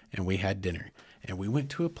went and we had dinner. And we went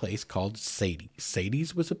to a place called Sadie's.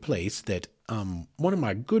 Sadie's was a place that one of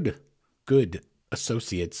my good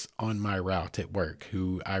associates on my route at work,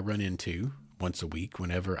 who I run into once a week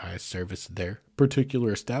whenever I service their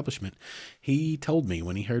particular establishment, he told me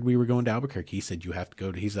when he heard we were going to Albuquerque, he said, you have to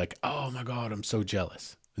go to, he's like, oh my God, I'm so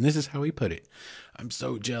jealous. And this is how he put it. I'm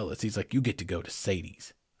so jealous. He's like, you get to go to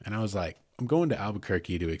Sadie's. And I was like, I'm going to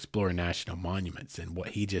Albuquerque to explore national monuments. And what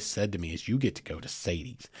he just said to me is, you get to go to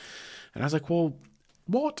Sadie's. And I was like, well,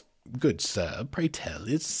 what, good sir, pray tell,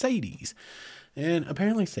 is Sadie's? And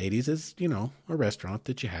apparently Sadie's is, a restaurant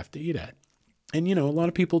that you have to eat at. And, a lot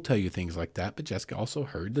of people tell you things like that, but Jessica also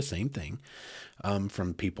heard the same thing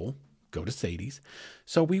from people, go to Sadie's.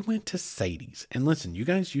 So we went to Sadie's. And listen, you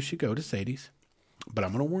guys, you should go to Sadie's, but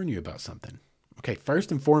I'm going to warn you about something. Okay,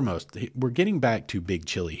 first and foremost, we're getting back to Big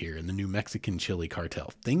Chili here in the New Mexican chili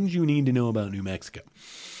cartel. Things you need to know about New Mexico.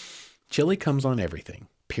 Chili comes on everything,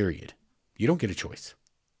 period. You don't get a choice.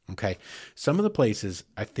 Okay. Some of the places,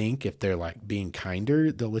 I think if they're like being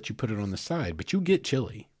kinder, they'll let you put it on the side, but you get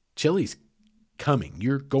chili. Chili's coming.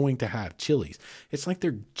 You're going to have chilies. It's like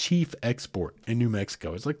their chief export in New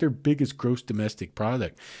Mexico. It's like their biggest gross domestic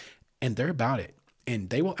product, and they're about it. And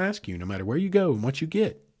they will ask you, no matter where you go and what you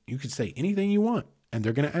get, you can say anything you want, and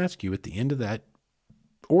they're going to ask you at the end of that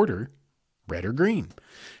order, red or green.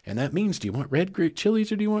 And that means, do you want red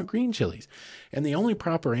chilies or do you want green chilies? And the only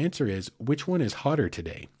proper answer is, which one is hotter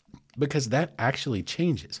today? Because that actually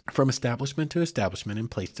changes from establishment to establishment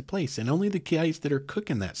and place to place. And only the guys that are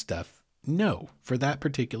cooking that stuff know for that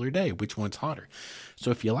particular day which one's hotter.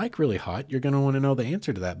 So if you like really hot, you're going to want to know the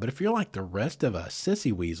answer to that. But if you're like the rest of us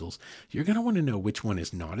sissy weasels, you're going to want to know which one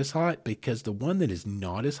is not as hot, because the one that is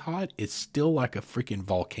not as hot is still like a freaking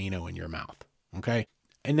volcano in your mouth. Okay?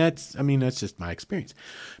 And that's just my experience.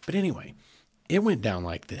 But anyway, it went down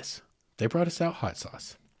like this. They brought us out hot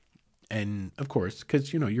sauce. And of course,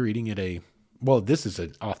 because, you're eating at this is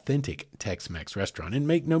an authentic Tex-Mex restaurant. And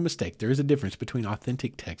make no mistake, there is a difference between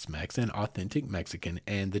authentic Tex-Mex and authentic Mexican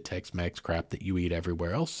and the Tex-Mex crap that you eat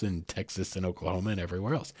everywhere else in Texas and Oklahoma and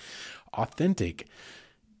everywhere else. Authentic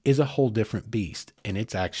is a whole different beast, and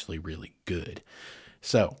it's actually really good.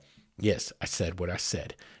 So, yes, I said what I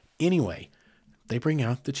said. Anyway, they bring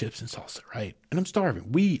out the chips and salsa, right? And I'm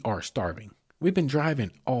starving. We are starving. We've been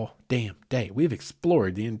driving all damn day. We've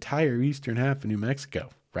explored the entire eastern half of New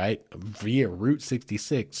Mexico, right? Via Route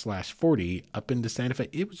 66/40 up into Santa Fe.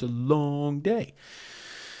 It was a long day.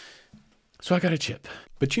 So I got a chip.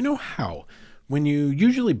 But you know how, when you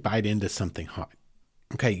usually bite into something hot,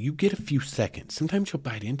 okay, you get a few seconds. Sometimes you'll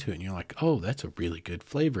bite into it and you're like, oh, that's a really good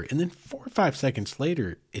flavor. And then 4 or 5 seconds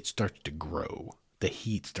later, it starts to grow. The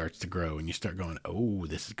heat starts to grow and you start going, oh,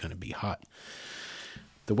 this is going to be hot.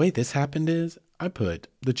 The way this happened is I put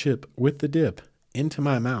the chip with the dip into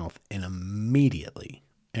my mouth, and immediately,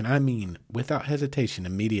 and I mean without hesitation,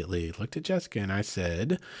 immediately looked at Jessica and I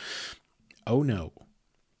said, oh no.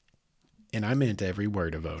 And I meant every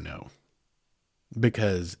word of oh no,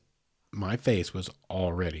 because my face was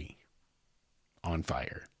already on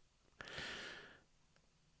fire.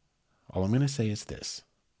 All I'm going to say is this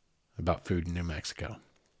about food in New Mexico.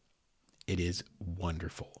 It is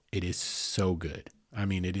wonderful. It is so good. I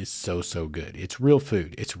mean, it is so, so good. It's real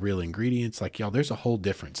food. It's real ingredients. Like, y'all, there's a whole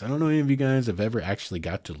difference. I don't know any of you guys have ever actually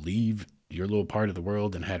got to leave your little part of the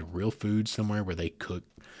world and had real food somewhere where they cook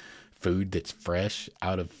food that's fresh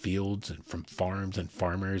out of fields and from farms and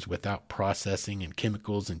farmers without processing and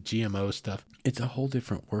chemicals and GMO stuff. It's a whole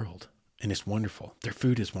different world, and it's wonderful. Their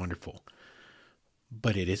food is wonderful,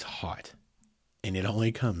 but it is hot, and it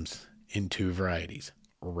only comes in 2 varieties,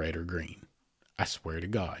 red or green. I swear to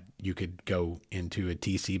God, you could go into a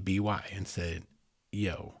TCBY and say,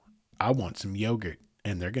 yo, I want some yogurt.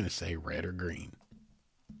 And they're going to say red or green.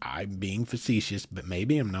 I'm being facetious, but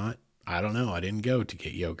maybe I'm not. I don't know. I didn't go to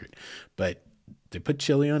get yogurt. But they put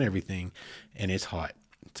chili on everything, and it's hot.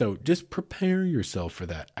 So just prepare yourself for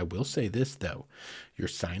that. I will say this, though. Your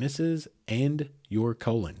sinuses and your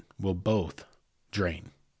colon will both drain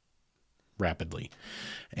rapidly.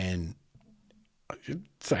 And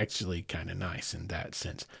it's actually kind of nice in that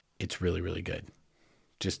sense. It's really, really good.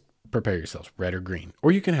 Just prepare yourselves, red or green.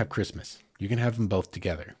 Or you can have Christmas. You can have them both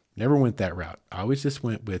together. Never went that route. I always just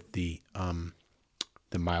went with the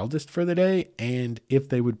the mildest for the day, and if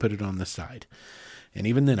they would put it on the side. And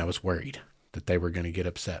even then I was worried that they were going to get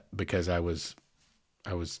upset because I was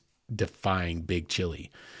defying big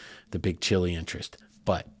chili, the big chili interest.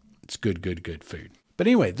 But it's good food. But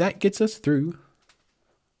anyway, that gets us through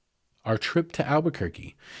our trip to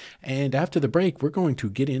Albuquerque. And after the break, we're going to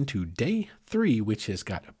get into day 3, which has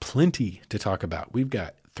got plenty to talk about. We've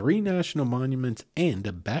got 3 national monuments and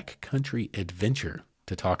a backcountry adventure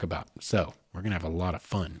to talk about. So we're going to have a lot of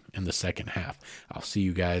fun in the second half. I'll see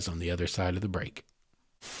you guys on the other side of the break.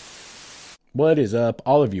 What is up,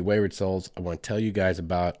 all of you wayward souls? I want to tell you guys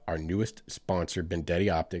about our newest sponsor,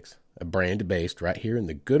 Vendetti Optics, a brand based right here in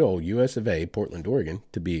the good old US of A, Portland, Oregon,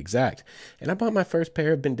 to be exact. And I bought my first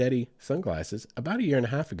pair of Vendetti sunglasses about a year and a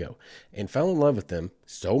half ago and fell in love with them,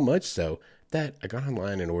 so much so that I got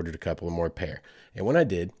online and ordered a couple of more pair. And when I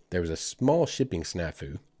did, there was a small shipping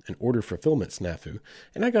snafu, an order fulfillment snafu,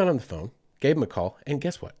 and I got on the phone, gave them a call, and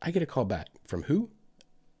guess what? I get a call back from who?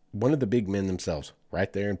 One of the big men themselves,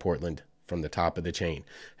 right there in Portland, from the top of the chain.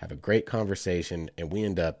 Have a great conversation, and we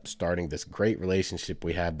end up starting this great relationship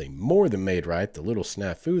we have. They more than made right the little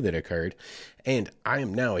snafu that occurred, and I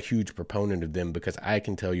am now a huge proponent of them because I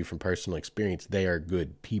can tell you from personal experience they are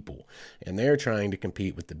good people, and they're trying to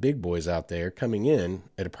compete with the big boys out there, coming in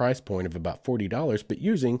at a price point of about $40, but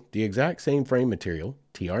using the exact same frame material,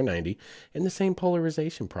 TR90, and the same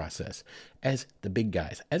polarization process as the big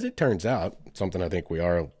guys. As it turns out, something I think we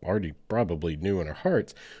are already probably knew in our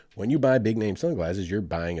hearts, when you buy big name sunglasses, you're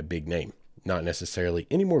buying a big name, not necessarily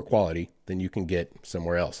any more quality than you can get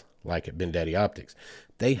somewhere else, like at Vendetti Optics.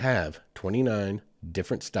 They have 29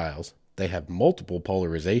 different styles. They have multiple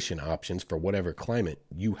polarization options for whatever climate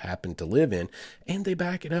you happen to live in, and they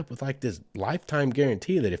back it up with like this lifetime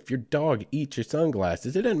guarantee that if your dog eats your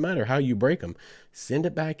sunglasses, it doesn't matter how you break them, send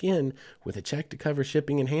it back in with a check to cover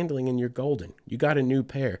shipping and handling, and you're golden. You got a new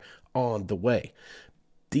pair on the way.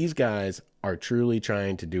 These guys are truly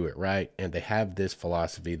trying to do it right, and they have this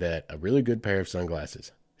philosophy that a really good pair of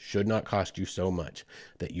sunglasses should not cost you so much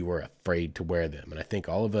that you are afraid to wear them. And I think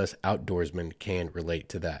all of us outdoorsmen can relate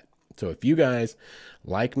to that. So if you guys,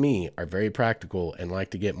 like me, are very practical and like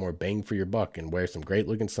to get more bang for your buck and wear some great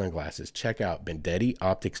looking sunglasses, check out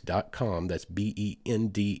VendettiOptics.com. That's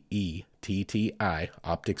BENDETTI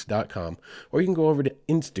optics.com, or you can go over to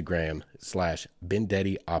Instagram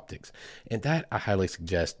 /Vendetti Optics. And that I highly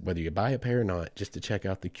suggest, whether you buy a pair or not, just to check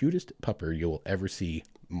out the cutest pupper you'll ever see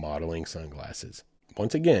modeling sunglasses.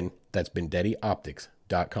 Once again, that's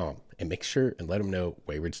VendettiOptics.com, and make sure and let them know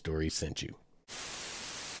Wayward Stories sent you.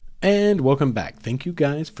 And welcome back. Thank you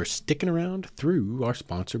guys for sticking around through our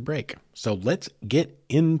sponsor break. So let's get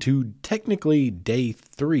into technically day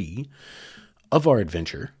 3 of our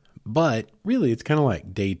adventure, but really it's kind of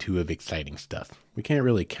like day 2 of exciting stuff. We can't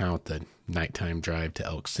really count the nighttime drive to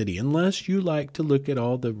Elk City unless you like to look at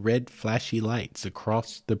all the red flashy lights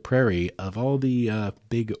across the prairie of all the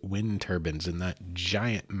big wind turbines in that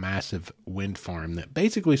giant massive wind farm that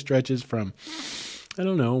basically stretches from, I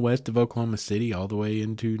don't know, west of Oklahoma City all the way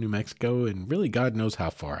into New Mexico, and really God knows how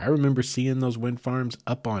far. I remember seeing those wind farms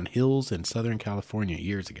up on hills in Southern California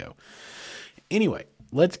years ago. Anyway,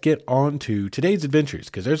 let's get on to today's adventures,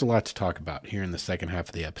 because there's a lot to talk about here in the second half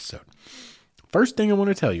of the episode. First thing I want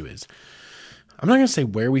to tell you is, I'm not going to say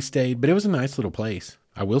where we stayed, but it was a nice little place.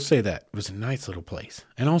 I will say that. It was a nice little place.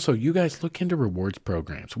 And also, you guys look into rewards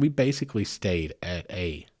programs. We basically stayed at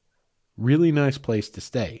a really nice place to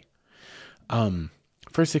stay.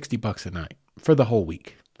 For $60 a night for the whole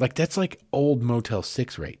week. Like, that's like old Motel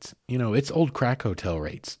 6 rates. You know, it's old crack hotel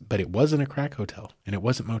rates, but it wasn't a crack hotel and it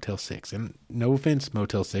wasn't Motel 6. And no offense,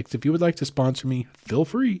 Motel 6, if you would like to sponsor me, feel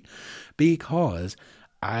free, because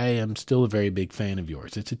I am still a very big fan of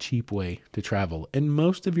yours. It's a cheap way to travel, and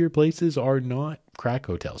most of your places are not crack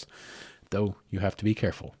hotels, though you have to be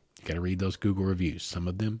careful. You got to read those Google reviews. Some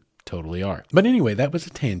of them totally are. But anyway, that was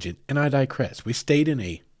a tangent, and I digress. We stayed in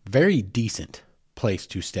a very decent place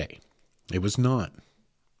to stay. It was not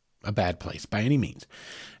a bad place by any means.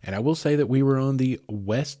 And I will say that we were on the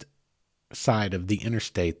west side of the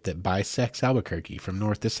interstate that bisects Albuquerque from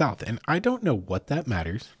north to south. And I don't know what that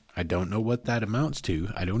matters. I don't know what that amounts to.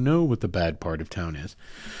 I don't know what the bad part of town is.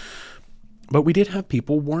 But we did have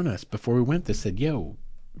people warn us before we went that said, yo,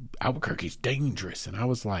 Albuquerque's dangerous. And I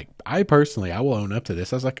was like, I will own up to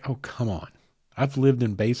this. I was like, oh, come on. I've lived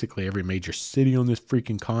in basically every major city on this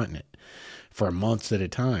freaking continent for months at a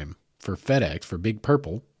time for FedEx, for Big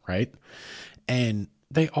Purple, right? And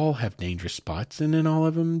they all have dangerous spots, and then all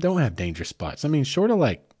of them don't have dangerous spots. I mean, short of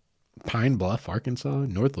like Pine Bluff, Arkansas,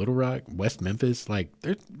 North Little Rock, West Memphis, like,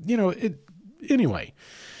 anyway.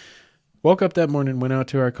 Woke up that morning, went out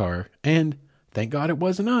to our car, and Thank God it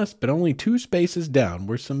wasn't us, but only 2 spaces down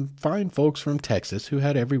were some fine folks from Texas who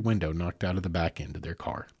had every window knocked out of the back end of their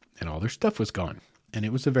car, and all their stuff was gone. And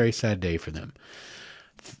it was a very sad day for them.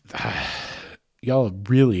 Y'all,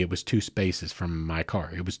 really, it was 2 spaces from my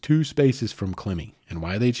car. It was 2 spaces from Clemmy. And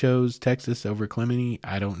why they chose Texas over Clemmy,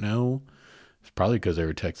 I don't know. It's probably because they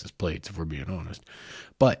were Texas plates, if we're being honest.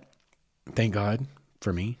 But thank God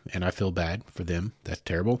for me, and I feel bad for them. That's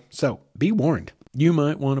terrible. So be warned. You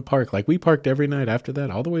might want to park like we parked every night after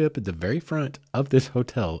that, all the way up at the very front of this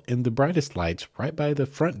hotel in the brightest lights right by the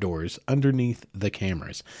front doors underneath the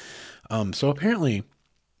cameras. So apparently,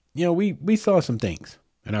 we saw some things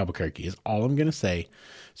in Albuquerque is all I'm going to say.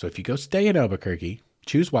 So if you go stay in Albuquerque,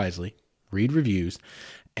 choose wisely, read reviews,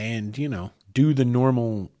 and, do the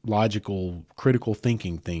normal, logical, critical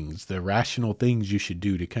thinking things, the rational things you should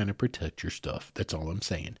do to kind of protect your stuff. That's all I'm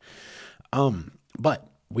saying. But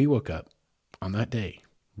we woke up on that day,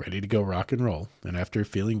 ready to go rock and roll. And after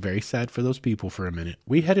feeling very sad for those people for a minute,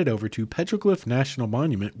 we headed over to Petroglyph National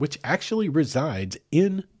Monument, which actually resides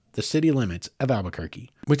in the city limits of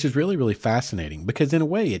Albuquerque, which is really, really fascinating because in a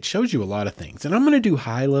way it shows you a lot of things. And I'm going to do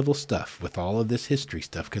high level stuff with all of this history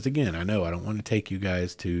stuff. Because again, I know I don't want to take you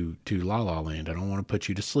guys to La La Land. I don't want to put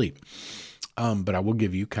you to sleep. But I will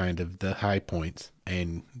give you kind of the high points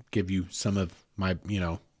and give you some of my,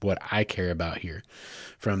 what I care about here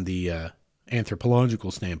from the,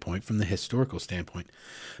 anthropological standpoint, from the historical standpoint.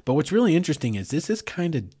 But what's really interesting is this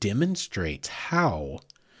kind of demonstrates how,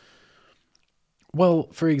 well,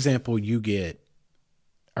 for example, you get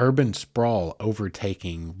urban sprawl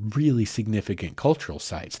overtaking really significant cultural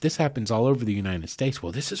sites. This happens all over the United States.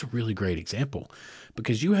 Well, this is a really great example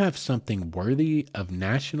because you have something worthy of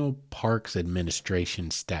National Parks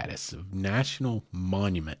Administration status, of national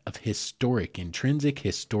monument, of intrinsic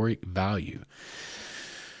historic value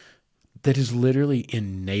that is literally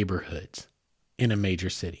in neighborhoods in a major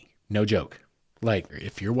city. No joke. Like,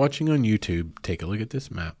 if you're watching on YouTube, take a look at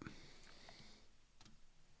this map.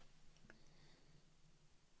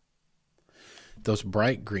 Those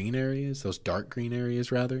bright green areas, those dark green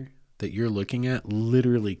areas rather, that you're looking at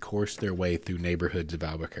literally course their way through neighborhoods of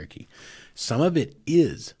Albuquerque. Some of it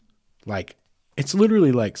is like, it's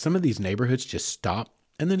literally like some of these neighborhoods just stop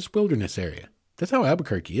and then it's wilderness area. That's how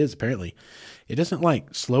Albuquerque is, apparently. It doesn't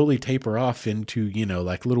like slowly taper off into,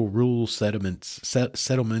 like little rural settlements,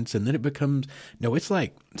 and then it becomes, no, it's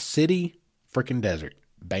like city freaking desert.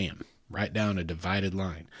 Bam. Right down a divided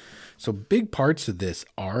line. So big parts of this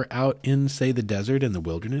are out in, say, the desert and the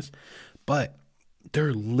wilderness, but there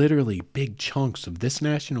are literally big chunks of this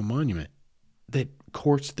national monument that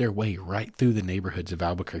course their way right through the neighborhoods of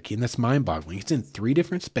Albuquerque, and that's mind-boggling. It's in 3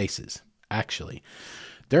 different spaces, actually.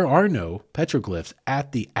 There are no petroglyphs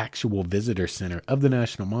at the actual visitor center of the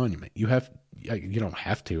National Monument. You don't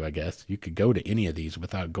have to, I guess. You could go to any of these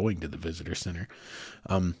without going to the visitor center,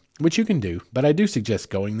 which you can do. But I do suggest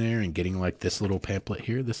going there and getting like this little pamphlet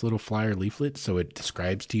here, this little flyer leaflet, so it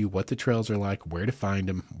describes to you what the trails are like, where to find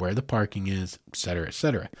them, where the parking is, etc.,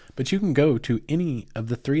 etc. But you can go to any of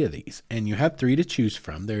the 3 of these, and you have 3 to choose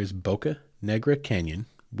from. There's Boca Negra Canyon,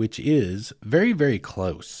 which is very, very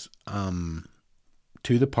close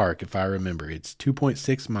to the park, if I remember. It's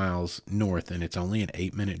 2.6 miles north, and it's only an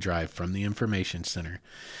 8-minute drive from the information center.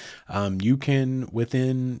 You can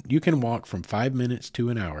walk from 5 minutes to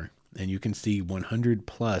an hour, and you can see 100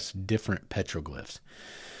 plus different petroglyphs.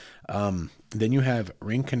 Then you have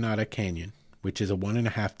Rinconada Canyon, which is a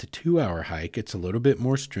 1.5 to 2 hour hike. It's a little bit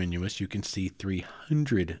more strenuous. You can see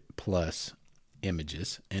 300 plus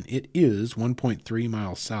images, and it is 1.3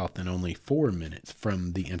 miles south and only 4 minutes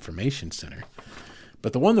from the information center.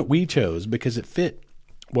 But the one that we chose, because it fit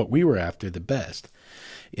what we were after the best,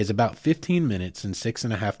 is about 15 minutes and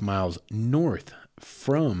 6.5 miles north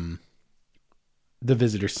from the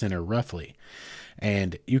visitor center, roughly.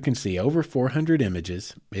 And you can see over 400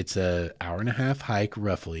 images. It's a 1.5 hour hike,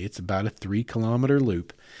 roughly. It's about a 3-kilometer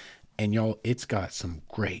loop. And y'all, it's got some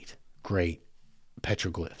great, great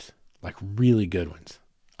petroglyphs, like really good ones.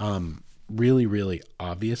 Really, really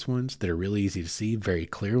obvious ones that are really easy to see, very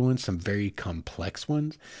clear ones, some very complex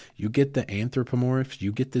ones. You get the anthropomorphs,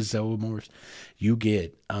 you get the zoomorphs, you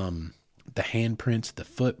get the handprints, the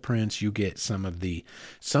footprints, you get some of the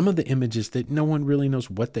images that no one really knows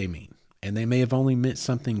what they mean. And they may have only meant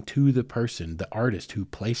something to the person, the artist who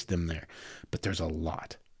placed them there. But there's a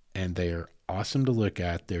lot, and they are awesome to look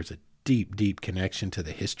at. There's a deep, deep connection to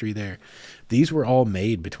the history there. These were all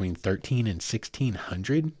made between 13 and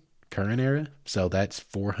 1600 current era. So that's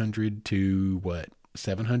 400 to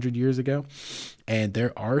 700 years ago. And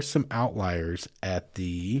there are some outliers at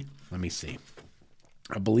let me see.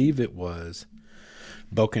 I believe it was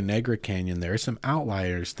Boca Negra Canyon, there are some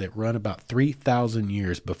outliers that run about 3,000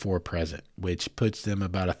 years before present, which puts them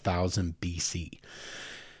about 1,000 BC.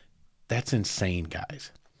 That's insane,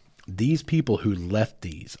 guys. These people who left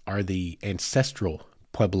these are the ancestral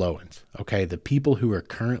Puebloans, okay? The people who are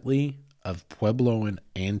currently of Puebloan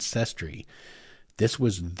ancestry. This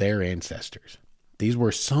was their ancestors. These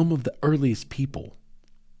were some of the earliest people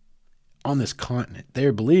on this continent. They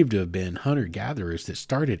are believed to have been hunter-gatherers that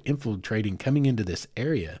started infiltrating, coming into this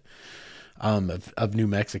area of New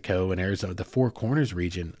Mexico and Arizona, the Four Corners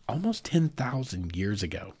region, almost 10,000 years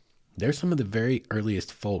ago. They're some of the very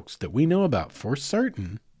earliest folks that we know about for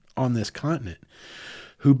certain on this continent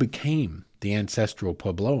who became the ancestral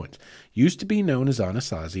Puebloans. Used to be known as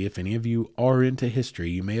Anasazi. If any of you are into history,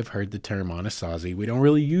 you may have heard the term Anasazi. We don't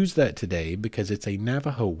really use that today because it's a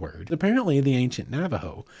Navajo word. Apparently, the ancient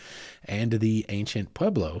Navajo and the ancient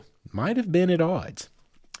Pueblo might have been at odds,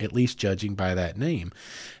 at least judging by that name.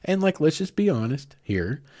 And let's just be honest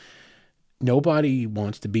here. Nobody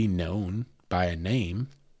wants to be known by a name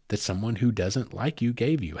that someone who doesn't like you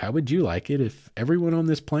gave you. How would you like it if everyone on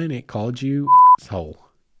this planet called you asshole?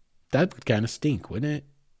 That would kind of stink, wouldn't it?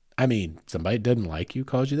 I mean, somebody doesn't like you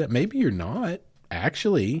calls you that. Maybe you're not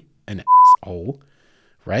actually an asshole,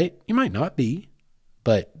 right? You might not be,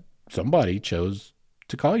 but somebody chose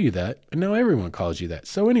to call you that, and now everyone calls you that.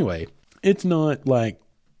 So anyway, it's not like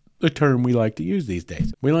a term we like to use these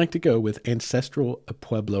days. We like to go with ancestral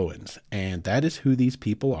Puebloans, and that is who these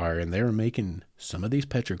people are, and they were making some of these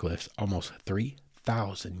petroglyphs almost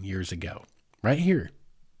 3,000 years ago. Right here,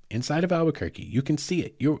 inside of Albuquerque, you can see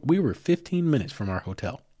it. We were 15 minutes from our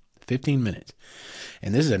hotel. 15 minutes.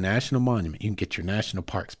 And this is a national monument. You can get your national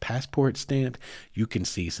parks passport stamped. You can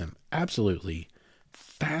see some absolutely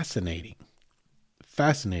fascinating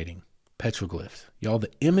petroglyphs. Y'all,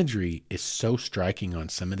 the imagery is so striking on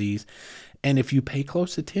some of these. And if you pay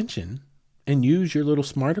close attention and use your little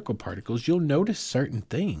smarticle particles, you'll notice certain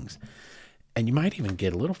things. And you might even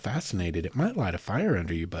get a little fascinated. It might light a fire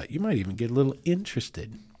under you, but you might even get a little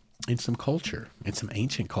interested in some culture, in some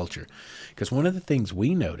ancient culture. Because one of the things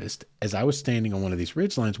we noticed as I was standing on one of these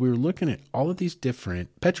ridgelines, we were looking at all of these different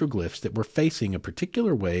petroglyphs that were facing a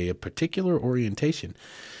particular way, a particular orientation.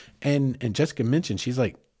 And Jessica mentioned, she's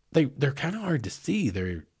like, they're kind of hard to see.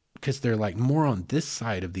 Because they're like more on this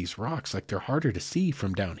side of these rocks. Like they're harder to see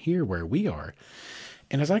from down here where we are.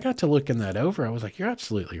 And as I got to looking that over, I was like, you're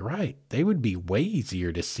absolutely right. They would be way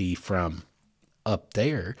easier to see from up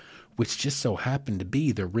there, which just so happened to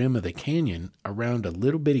be the rim of the canyon around a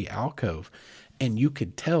little bitty alcove. And you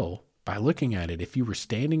could tell by looking at it, if you were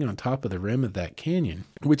standing on top of the rim of that canyon,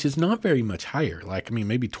 which is not very much higher,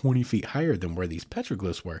 maybe 20 feet higher than where these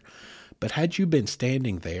petroglyphs were. But had you been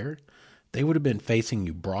standing there, they would have been facing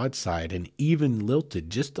you broadside and even lilted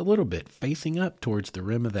just a little bit, facing up towards the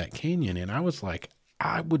rim of that canyon. And I was like,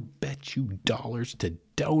 I would bet you dollars to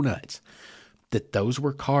donuts that those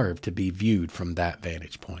were carved to be viewed from that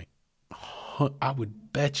vantage point. I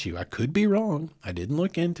would bet you. I could be wrong. I didn't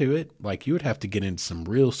look into it. You would have to get into some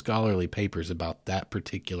real scholarly papers about that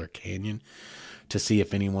particular canyon to see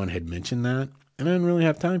if anyone had mentioned that. And I didn't really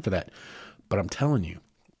have time for that. But I'm telling you,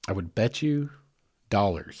 I would bet you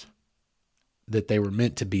dollars that they were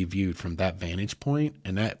meant to be viewed from that vantage point.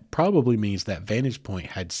 And that probably means that vantage point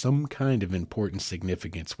had some kind of important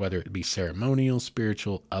significance, whether it be ceremonial,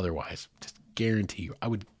 spiritual, otherwise. Just guarantee you. I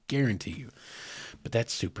would guarantee you. But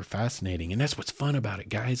that's super fascinating. And that's what's fun about it,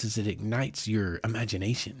 guys, is it ignites your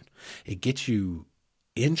imagination. It gets you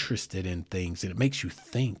interested in things and it makes you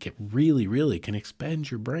think. It really, really can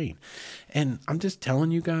expand your brain. And I'm just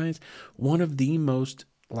telling you guys, one of the most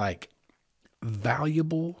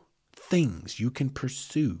valuable things you can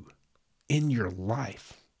pursue in your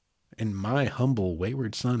life, in my humble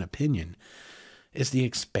wayward son opinion, is the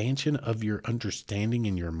expansion of your understanding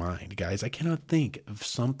in your mind. Guys, I cannot think of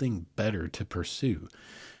something better to pursue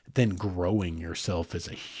than growing yourself as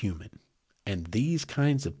a human. And these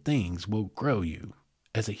kinds of things will grow you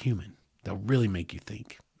as a human. They'll really make you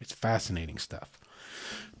think. It's fascinating stuff.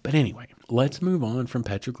 But anyway, let's move on from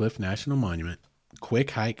Petroglyph National Monument.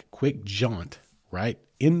 Quick hike, quick jaunt, right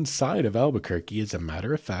inside of Albuquerque, as a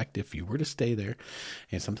matter of fact, if you were to stay there,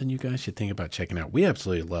 and something you guys should think about checking out. We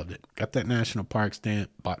absolutely loved it. Got that national park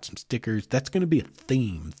stamp, bought some stickers. That's going to be a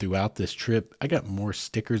theme throughout this trip. I got more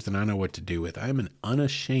stickers than I know what to do with. I'm an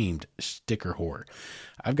unashamed sticker whore.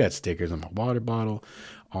 I've got stickers on my water bottle,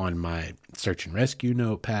 on my search and rescue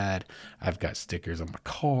notepad. I've got stickers on my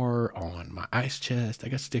car, on my ice chest. I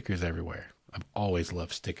got stickers everywhere. I've always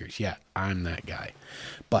loved stickers. Yeah, I'm that guy.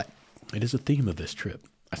 But it is a theme of this trip.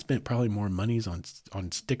 I spent probably more monies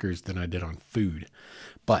on stickers than I did on food.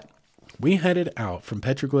 But we headed out from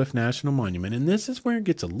Petroglyph National Monument, and this is where it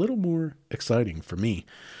gets a little more exciting for me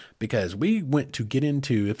because we went to get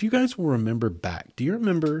into, if you guys will remember back, do you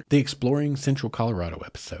remember the Exploring Central Colorado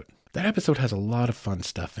episode? That episode has a lot of fun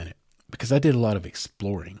stuff in it because I did a lot of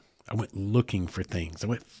exploring. I went looking for things. I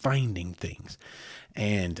went finding things.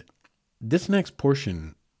 And this next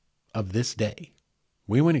portion of this day,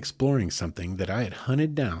 we went exploring something that I had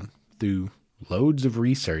hunted down through loads of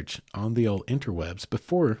research on the old interwebs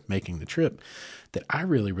before making the trip that I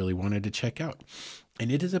really, really wanted to check out.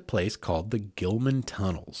 And it is a place called the Gilman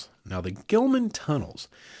Tunnels. Now, the Gilman Tunnels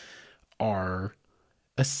are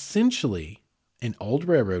essentially an old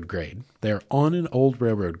railroad grade. They're on an old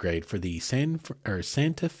railroad grade for the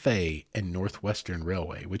Santa Fe and Northwestern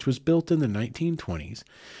Railway, which was built in the 1920s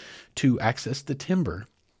to access the timber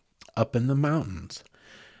up in the mountains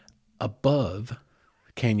above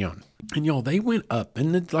Canyon. And y'all, they went up,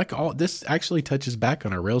 and this actually touches back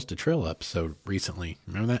on our Rails to Trail episode recently.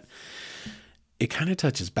 Remember that? It kind of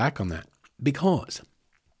touches back on that because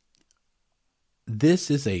this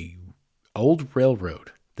is a old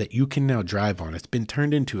railroad that you can now drive on. It's been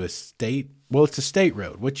turned into it's a state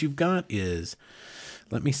road. What you've got is,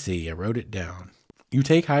 let me see, I wrote it down. You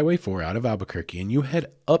take Highway 4 out of Albuquerque and you head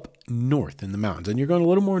up north in the mountains, and you're going a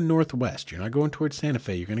little more northwest. You're not going towards Santa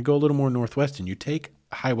Fe. You're going to go a little more northwest, and you take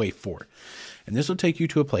Highway 4. And this will take you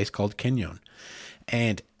to a place called Canyon.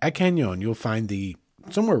 And at Canyon, you'll find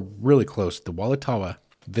somewhere really close, the Walatawa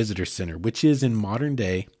Visitor Center, which is in modern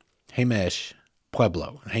day Jemez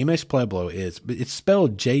Pueblo. Jemez Pueblo it's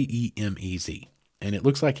spelled Jemez, and it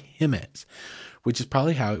looks like Jemez, which is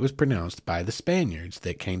probably how it was pronounced by the Spaniards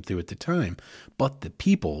that came through at the time. But the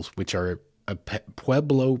peoples, which are a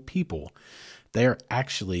Pueblo people, they are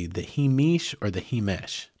actually the Jemish or the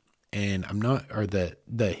Jemesh. And the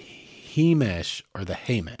Jemesh or the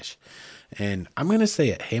Hamesh. And I'm going to say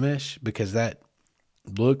it Hamesh because that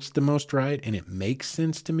looks the most right, and it makes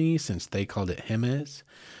sense to me since they called it Jemez,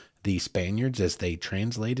 the Spaniards, as they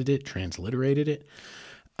transliterated it.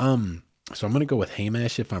 So I'm going to go with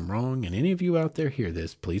Hamesh if I'm wrong, and any of you out there hear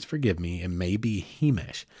this, please forgive me. It may be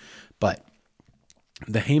Jemesh, but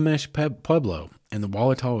the Jemez Pueblo and the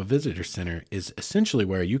Walatawa Visitor Center is essentially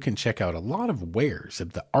where you can check out a lot of wares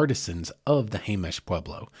of the artisans of the Jemez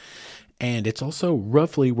Pueblo. And it's also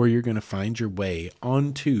roughly where you're going to find your way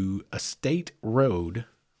onto a state road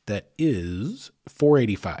that is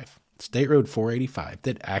 485. State Road 485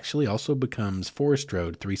 that actually also becomes Forest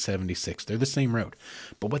Road 376. They're the same road.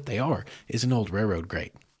 But what they are is an old railroad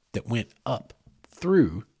grade that went up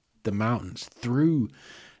through the mountains,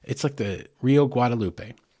 it's like the Rio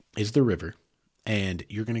Guadalupe is the river. And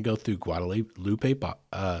you're going to go through Guadalupe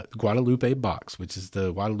Box, which is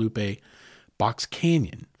the Guadalupe Box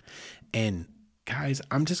Canyon. And guys,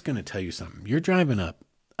 I'm just going to tell you something. You're driving up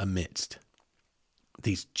amidst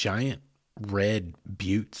these giant red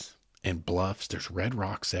buttes and bluffs. There's red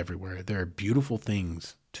rocks everywhere. There are beautiful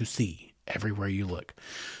things to see everywhere you look.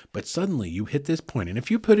 But suddenly you hit this point, and if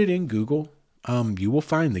you put it in Google, you will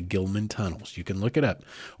find the Gilman Tunnels. You can look it up,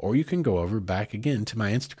 or you can go over back again to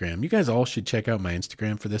my Instagram. You guys all should check out my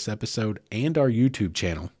Instagram for this episode and our YouTube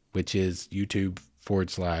channel, which is YouTube/Wayward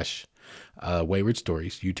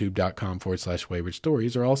Stories, youtube.com/Wayward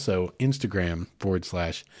Stories, or also Instagram/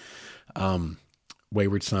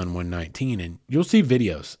 Wayward Son 119, and you'll see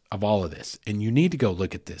videos of all of this. And you need to go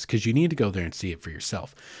look at this because you need to go there and see it for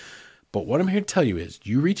yourself. But what I'm here to tell you is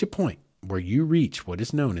you reach a point where you reach what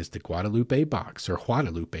is known as the Guadalupe Box or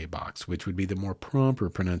Guadalupe Box, which would be the more proper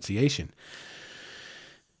pronunciation.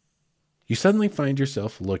 You suddenly find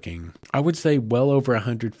yourself looking, I would say, well over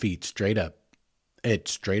 100 feet straight up at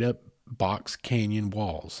straight up box canyon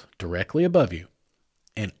walls directly above you.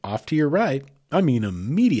 And off to your right, I mean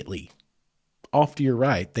immediately off to your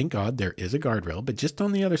right, thank God there is a guardrail, but just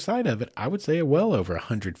on the other side of it, I would say a well over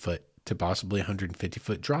 100 foot to possibly 150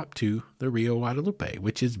 foot drop to the Rio Guadalupe,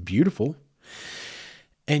 which is beautiful.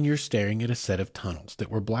 And you're staring at a set of tunnels that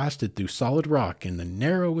were blasted through solid rock in the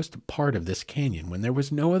narrowest part of this canyon when there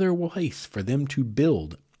was no other place for them to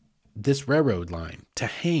build this railroad line to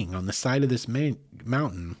hang on the side of this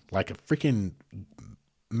mountain like a freaking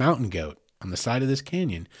mountain goat on the side of this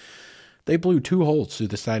canyon. They blew 2 holes through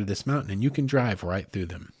the side of this mountain, and you can drive right through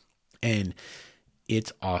them. And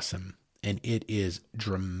it's awesome. And it is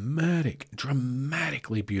dramatically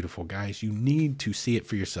beautiful, guys. You need to see it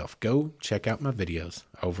for yourself. Go check out my videos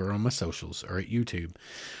over on my socials or at YouTube,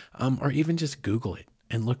 or even just Google it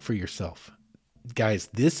and look for yourself. Guys,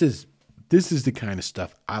 this is This is the kind of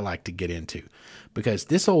stuff I like to get into, because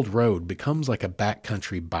this old road becomes like a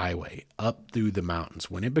backcountry byway up through the mountains.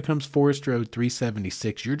 When it becomes Forest Road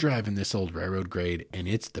 376, you're driving this old railroad grade, and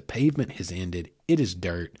the pavement has ended. It is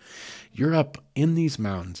dirt. You're up in these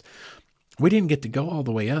mountains. We didn't get to go all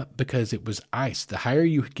the way up because it was ice. The higher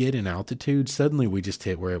you get in altitude, suddenly we just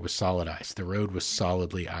hit where it was solid ice. The road was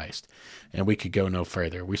solidly iced, and we could go no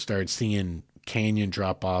further. We started seeing canyon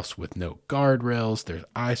drop-offs with no guardrails. There's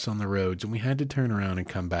ice on the roads, and we had to turn around and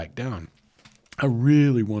come back down. I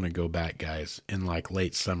really want to go back, guys, in like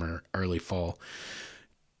late summer, early fall,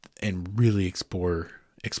 and really explore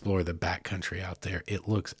the backcountry out there. It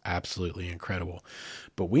looks absolutely incredible.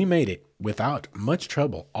 But we made it without much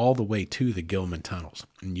trouble all the way to the Gilman tunnels.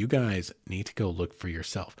 And you guys need to go look for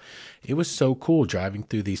yourself. It was so cool driving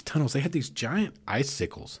through these tunnels. They had these giant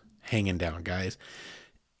icicles hanging down, guys,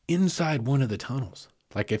 inside one of the tunnels.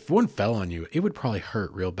 Like if one fell on you, it would probably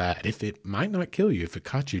hurt real bad. If it might not kill you, if it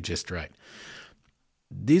caught you just right.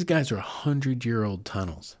 These guys are 100-year-old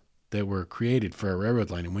tunnels that were created for a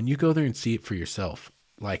railroad line. And when you go there and see it for yourself,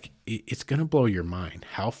 like it's going to blow your mind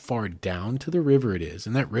how far down to the river it is.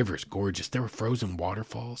 And that river is gorgeous. There were frozen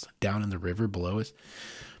waterfalls down in the river below us.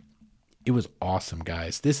 It was awesome,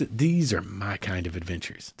 guys. These are my kind of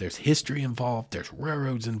adventures. There's history involved. There's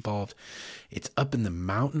railroads involved. It's up in the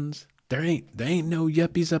mountains. There ain't no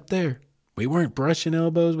yuppies up there. We weren't brushing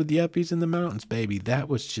elbows with yuppies in the mountains, baby. That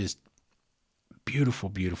was just beautiful,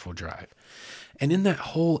 beautiful drive. And in that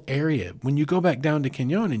whole area, when you go back down to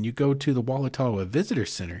Canyon and you go to the Walatawa Visitor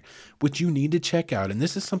Center, which you need to check out, and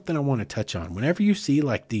this is something I want to touch on. Whenever you see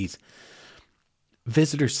like these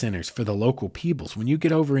visitor centers for the local peoples, when you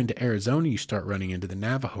get over into Arizona, you start running into the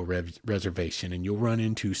Navajo reservation, and you'll run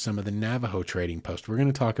into some of the Navajo trading posts. We're going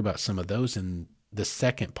to talk about some of those in the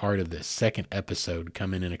second part of this second episode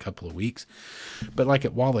coming in a couple of weeks. But like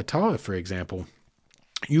at Walatawa, for example,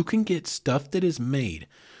 you can get stuff that is made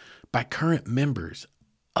by current members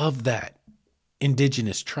of that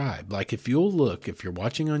indigenous tribe. Like if you're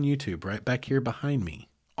watching on YouTube, right back here behind me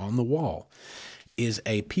on the wall is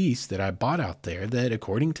a piece that I bought out there that,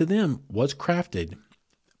 according to them, was crafted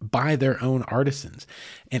by their own artisans.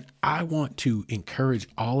 And I want to encourage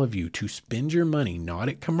all of you to spend your money not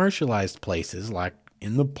at commercialized places like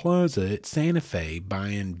in the plaza at Santa Fe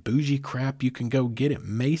buying bougie crap you can go get at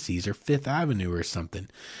Macy's or Fifth Avenue or something.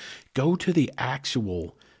 Go to the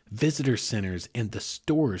actual visitor centers and the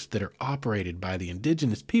stores that are operated by the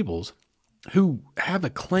indigenous peoples who have a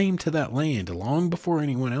claim to that land long before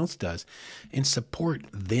anyone else does, and support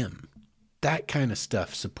them. That kind of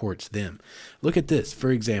stuff supports them. Look at this, for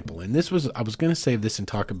example, and I was going to save this and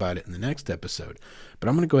talk about it in the next episode, but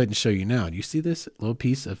I'm going to go ahead and show you now. Do you see this little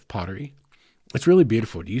piece of pottery? It's really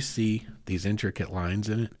beautiful. Do you see these intricate lines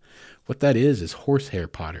in it? What that is horsehair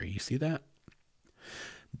pottery. You see that?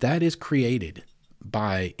 That is created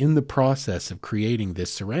in the process of creating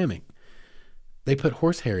this ceramic. They put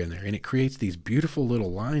horsehair in there, and it creates these beautiful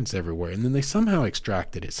little lines everywhere. And then they somehow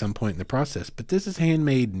extract it at some point in the process. But this is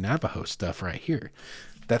handmade Navajo stuff right here.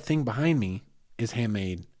 That thing behind me is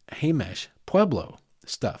handmade Hamish Pueblo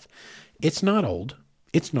stuff. It's not old.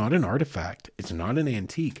 It's not an artifact. It's not an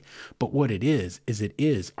antique. But what it is it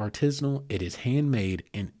is artisanal. It is handmade.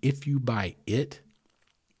 And if you buy it,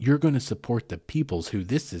 you're going to support the peoples who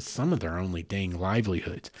this is some of their only dang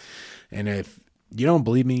livelihoods. And if you don't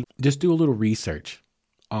believe me, just do a little research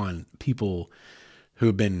on people who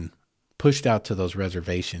have been pushed out to those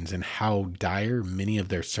reservations and how dire many of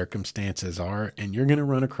their circumstances are. And you're going to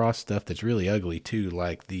run across stuff that's really ugly too,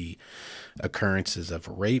 like the occurrences of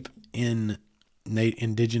rape in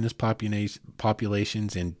indigenous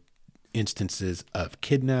populations and instances of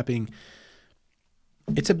kidnapping.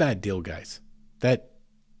 It's a bad deal, guys. That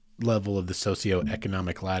level of the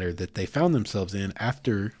socioeconomic ladder that they found themselves in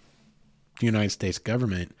after the United States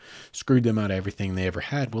government screwed them out of everything they ever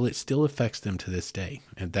had. Well, it still affects them to this day.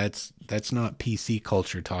 And that's not PC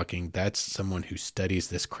culture talking. That's someone who studies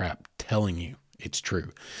this crap telling you it's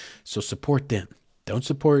true. So support them. Don't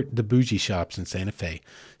support the bougie shops in Santa Fe.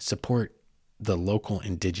 Support the local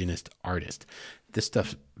indigenous artist. This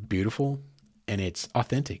stuff's beautiful and it's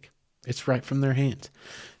authentic. It's right from their hands.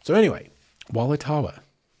 So anyway, Walatawa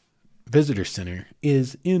Visitor Center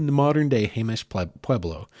is in the modern day Hamish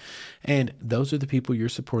Pueblo. And those are the people you're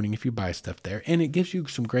supporting if you buy stuff there. And it gives you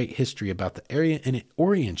some great history about the area, and it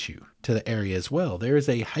orients you to the area as well. There is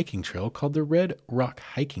a hiking trail called the Red Rock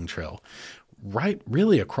Hiking Trail, right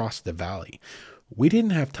really across the valley. We didn't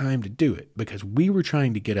have time to do it because we were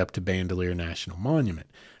trying to get up to Bandelier National Monument.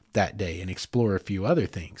 that day and explore a few other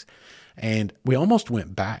things. And we almost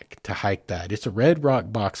went back to hike that. It's a red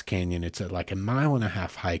rock box canyon. It's like a 1.5 mile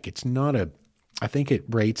hike. It's not I think it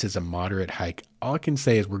rates as a moderate hike. All I can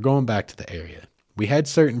say is we're going back to the area. We had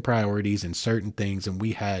certain priorities and certain things, and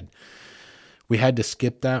we had to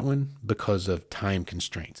skip that one because of time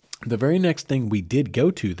constraints. The very next thing we did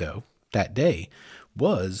go to, though, that day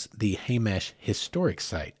was the Hamesh Historic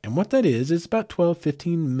Site. And what that is about 12,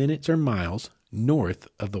 15 minutes or miles north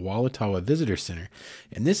of the Walatawa Visitor Center.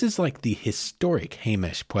 And this is like the historic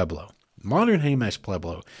Hamesh Pueblo. Modern Hamesh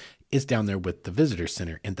Pueblo is down there with the Visitor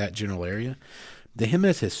Center in that general area. The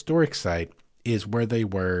Hamesh Historic Site is where they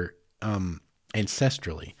were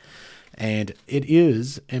ancestrally. And it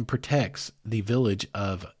is and protects the village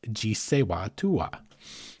of Gisewa-Tua.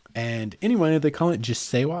 And anyway, they call it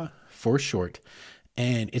Gisewa for short.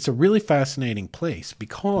 And it's a really fascinating place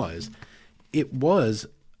because it was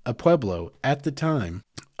a pueblo at the time,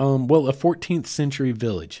 a 14th century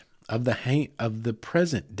village of the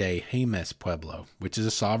present day Hamesh Pueblo, which is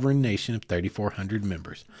a sovereign nation of 3,400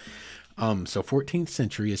 members. So 14th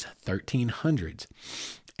century is 1300s.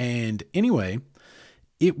 And anyway,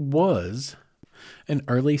 it was an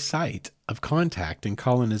early site of contact and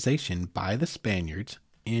colonization by the Spaniards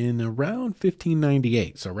in around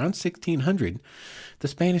 1598. So around 1600, the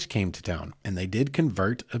Spanish came to town and they did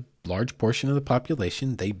convert a large portion of the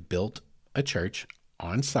population. They built a church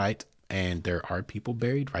on site, and there are people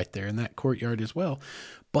buried right there in that courtyard as well.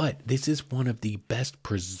 But this is one of the best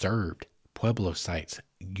preserved Pueblo sites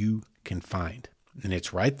you can find. And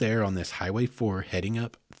it's right there on this Highway 4 heading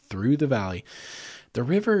up through the valley. The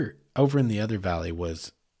river over in the other valley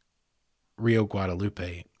was Rio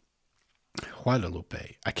Guadalupe.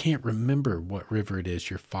 I can't remember what river it is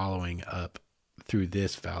you're following up through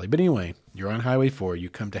this valley. But anyway, you're on Highway 4. You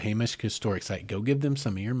come to Hamesh Historic Site. Go give them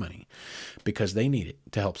some of your money because they need it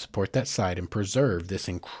to help support that site and preserve this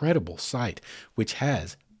incredible site, which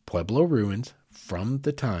has Pueblo ruins from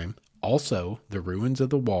the time. Also, the ruins of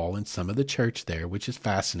the wall and some of the church there, which is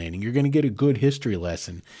fascinating. You're going to get a good history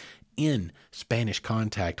lesson in Spanish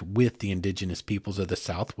contact with the indigenous peoples of the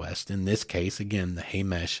Southwest. In this case, again, the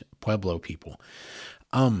Hamesh Pueblo people.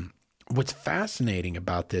 What's fascinating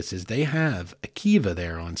about this is they have a kiva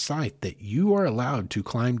there on site that you are allowed to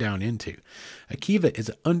climb down into. A kiva is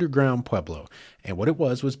an underground pueblo, and what it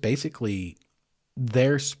was basically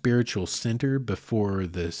their spiritual center before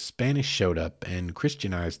the Spanish showed up and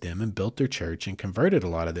Christianized them and built their church and converted a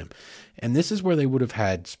lot of them. And this is where they would have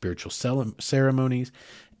had spiritual ceremonies.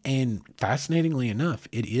 And fascinatingly enough,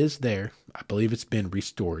 it is there. I believe it's been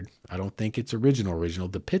restored. I don't think it's original.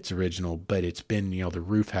 The pit's original, but it's been, the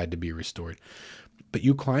roof had to be restored. But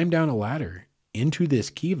you climb down a ladder into this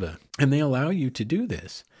kiva, and they allow you to do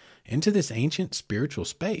this into this ancient spiritual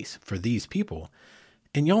space for these people.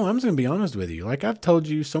 And I'm just going to be honest with you. Like I've told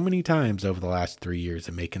you so many times over the last 3 years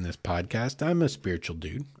of making this podcast, I'm a spiritual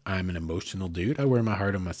dude. I'm an emotional dude. I wear my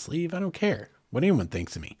heart on my sleeve. I don't care what anyone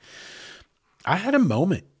thinks of me. I had a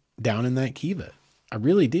moment down in that kiva. I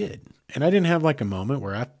really did. And I didn't have like a moment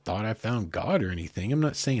where I thought I found God or anything. I'm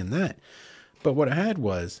not saying that. But what I had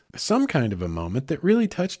was some kind of a moment that really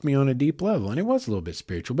touched me on a deep level. And it was a little bit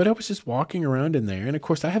spiritual, but I was just walking around in there. And of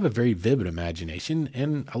course, I have a very vivid imagination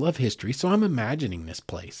and I love history. So I'm imagining this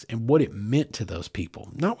place and what it meant to those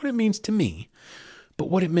people. Not what it means to me,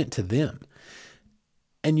 but what it meant to them.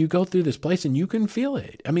 And you go through this place and you can feel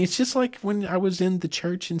it. I mean, it's just like when I was in the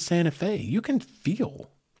church in Santa Fe. You can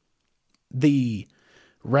feel the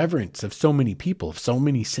reverence of so many people, of so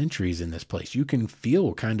many centuries in this place. You can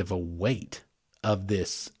feel kind of a weight of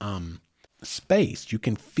this space. You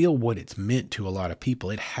can feel what it's meant to a lot of people.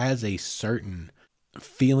 It has a certain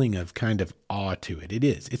feeling of kind of awe to it. It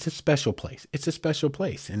is. It's a special place. It's a special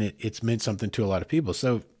place. And it's meant something to a lot of people.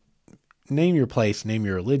 So name your place, name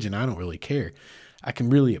your religion. I don't really care. I can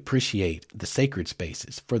really appreciate the sacred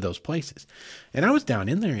spaces for those places. And I was down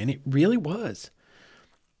in there and it really was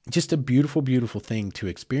just a beautiful, beautiful thing to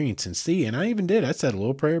experience and see. And I even did. I said a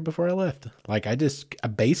little prayer before I left. Like I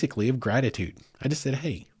basically of gratitude. I just said,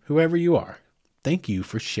 hey, whoever you are, thank you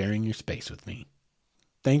for sharing your space with me.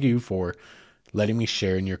 Thank you for letting me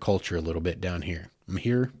share in your culture a little bit down here. I'm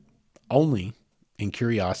here only in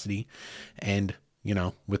curiosity and,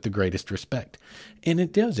 with the greatest respect. And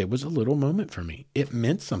it was a little moment for me. It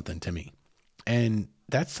meant something to me. And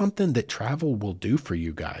that's something that travel will do for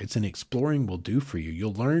you guys and exploring will do for you.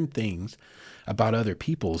 You'll learn things about other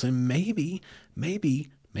people's and maybe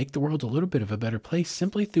make the world a little bit of a better place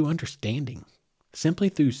simply through understanding, simply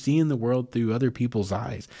through seeing the world through other people's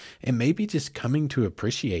eyes, and maybe just coming to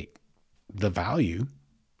appreciate the value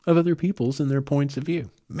of other people's and their points of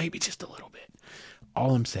view. Maybe just a little bit.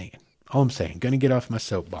 All I'm saying. All I'm saying. Gonna get off my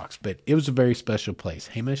soapbox, but it was a very special place.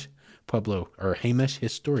 Hamish Pueblo, or Hamish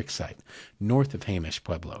Historic Site, north of Hamish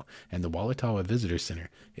Pueblo, and the Walatawa Visitor Center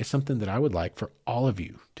is something that I would like for all of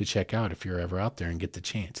you to check out if you're ever out there and get the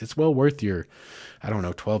chance. It's well worth your, I don't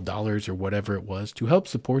know, $12 or whatever it was to help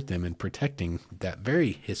support them in protecting that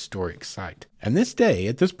very historic site. And this day,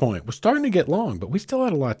 at this point, was starting to get long, but we still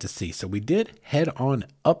had a lot to see. So we did head on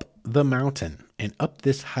up the mountain and up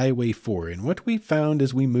this Highway 4. And what we found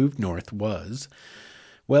as we moved north was,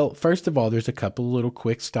 well, first of all, there's a couple little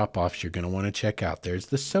quick stop-offs you're going to want to check out. There's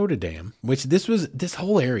the Soda Dam, which this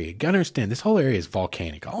whole area, you got to understand, this whole area is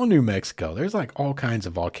volcanic. All New Mexico, there's like all kinds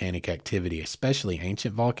of volcanic activity, especially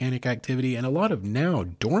ancient volcanic activity, and a lot of now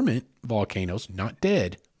dormant volcanoes, not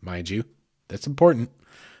dead, mind you. That's important.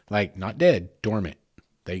 Like, not dead, dormant.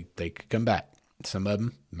 They could come back. Some of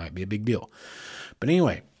them might be a big deal. But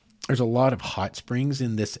anyway, there's a lot of hot springs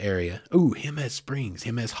in this area. Ooh, Jemez Springs,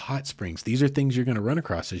 Jemez Hot Springs. These are things you're going to run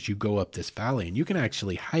across as you go up this valley. And you can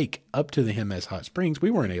actually hike up to the Jemez Hot Springs.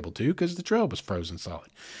 We weren't able to because the trail was frozen solid.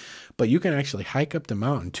 But you can actually hike up the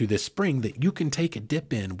mountain to this spring that you can take a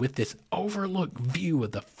dip in with this overlook view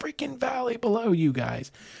of the freaking valley below you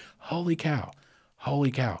guys. Holy cow.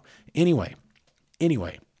 Holy cow. Anyway,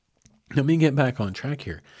 let me get back on track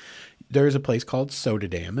here. There is a place called Soda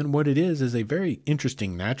Dam, and what it is a very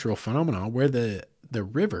interesting natural phenomenon where the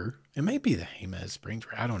river, it may be the Jemez Springs,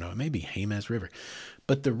 I don't know, it may be Jemez River,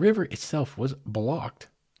 but the river itself was blocked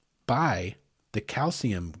by the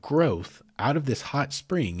calcium growth out of this hot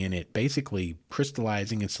spring, and it basically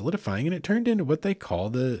crystallizing and solidifying, and it turned into what they call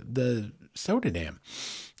the Soda Dam.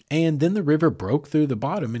 And then the river broke through the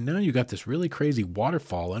bottom, and now you got this really crazy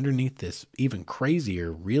waterfall underneath this even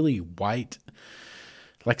crazier, really white,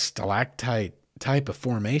 like stalactite type of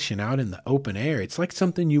formation out in the open air. It's like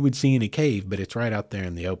something you would see in a cave, but it's right out there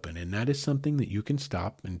in the open. And that is something that you can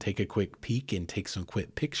stop and take a quick peek and take some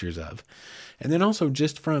quick pictures of. And then also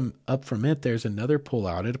just from it, there's another pull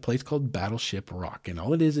out at a place called Battleship Rock. And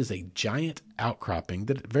all it is a giant outcropping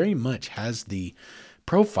that very much has the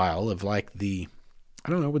profile of like the,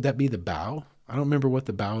 I don't know, would that be the bow? I don't remember what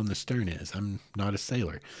the bow and the stern is. I'm not a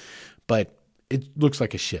sailor, but it looks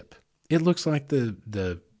like a ship. It looks like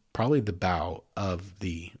the probably the bow of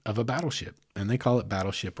a battleship, and they call it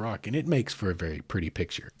Battleship Rock, and it makes for a very pretty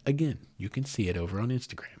picture. Again, you can see it over on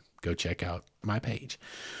Instagram. Go check out my page,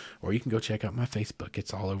 or you can go check out my Facebook.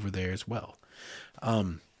 It's all over there as well.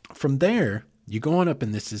 From there, you go on up,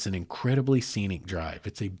 and this is an incredibly scenic drive.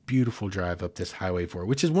 It's a beautiful drive up this Highway 4,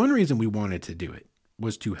 which is one reason we wanted to do it,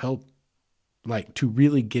 was to help, like, to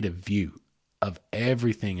really get a view of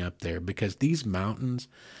everything up there, because these mountains,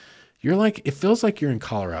 it feels like you're in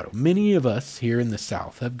Colorado. Many of us here in the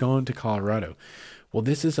South have gone to Colorado. Well,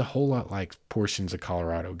 this is a whole lot like portions of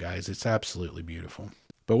Colorado, guys. It's absolutely beautiful.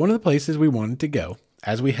 But one of the places we wanted to go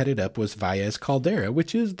as we headed up was Valles Caldera,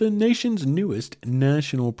 which is the nation's newest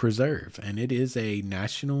national preserve. And it is a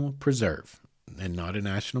national preserve and not a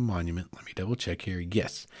national monument. Let me double check here.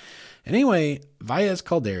 Yes. Anyway, Valles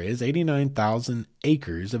Caldera is 89,000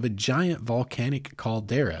 acres of a giant volcanic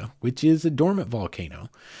caldera, which is a dormant volcano.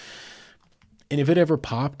 And if it ever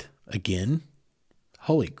popped again,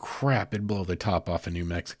 holy crap, it'd blow the top off of New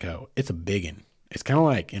Mexico. It's a biggin'. It's kind of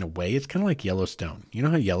like, in a way, it's kind of like Yellowstone. You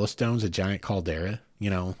know how Yellowstone's a giant caldera? You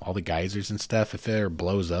know, all the geysers and stuff. If it ever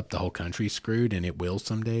blows up, the whole country's screwed, and it will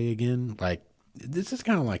someday again. Like, this is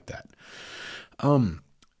kind of like that.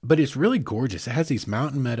 But it's really gorgeous. It has these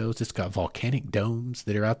mountain meadows. It's got volcanic domes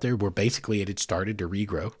that are out there where basically it had started to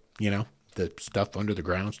regrow, you know. The stuff under the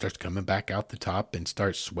ground starts coming back out the top and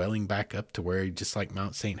starts swelling back up to where, just like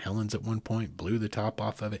Mount St. Helens at one point, blew the top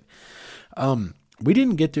off of it. We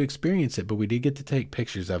didn't get to experience it, but we did get to take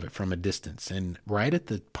pictures of it from a distance. And right at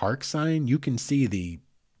the park sign, you can see the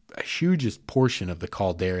hugest portion of the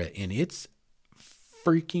caldera, and it's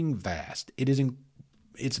freaking vast.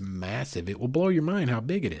 It's massive. It will blow your mind how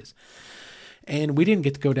big it is. And we didn't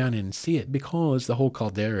get to go down and see it because the whole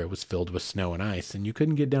caldera was filled with snow and ice, and you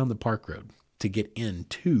couldn't get down the park road to get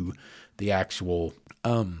into the actual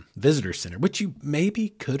visitor center, which you maybe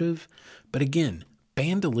could have. But again,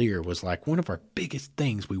 Bandelier was like one of our biggest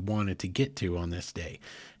things we wanted to get to on this day.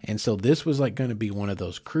 And so this was like going to be one of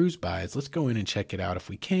those cruise bys. Let's go in and check it out if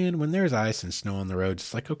we can. When there's ice and snow on the roads,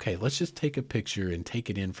 it's like, okay, let's just take a picture and take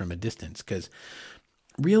it in from a distance, because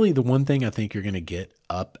really, the one thing I think you're going to get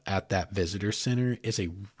up at that visitor center is a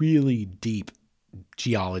really deep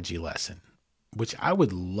geology lesson, which I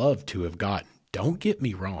would love to have gotten. Don't get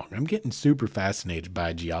me wrong. I'm getting super fascinated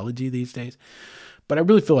by geology these days, but I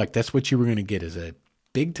really feel like that's what you were going to get as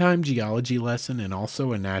Big time geology lesson and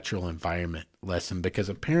also a natural environment lesson, because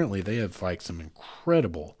apparently they have like some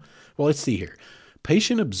incredible, well, let's see here.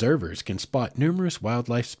 Patient observers can spot numerous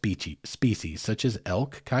wildlife species such as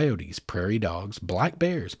elk, coyotes, prairie dogs, black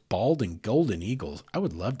bears, bald and golden eagles. I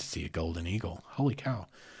would love to see a golden eagle. Holy cow.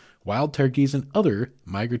 Wild turkeys, and other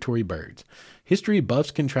migratory birds. History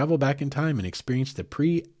buffs can travel back in time and experience the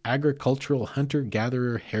pre-agricultural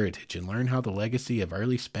hunter-gatherer heritage and learn how the legacy of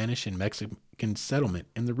early Spanish and Mexican settlement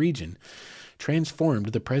in the region transformed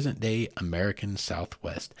the present-day American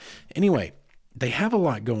Southwest. Anyway, they have a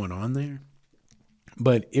lot going on there,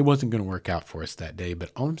 but it wasn't going to work out for us that day.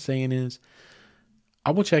 But all I'm saying is,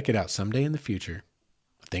 I will check it out someday in the future.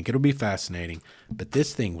 I think it'll be fascinating, but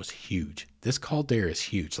this thing was huge. This caldera is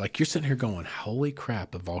huge. Like, you're sitting here going, holy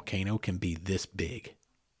crap, a volcano can be this big.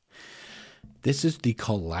 This is the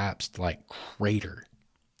collapsed, like, crater.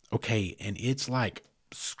 Okay, and it's like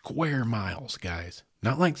square miles, guys.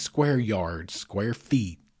 Not like square yards, square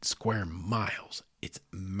feet, square miles. It's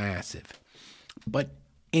massive. But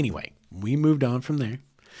anyway, we moved on from there,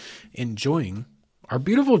 enjoying our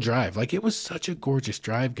beautiful drive. Like, it was such a gorgeous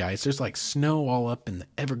drive, guys. There's like snow all up in the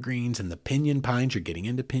evergreens and the pinyon pines. You're getting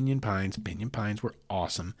into pinyon pines. Pinyon pines were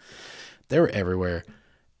awesome. They were everywhere.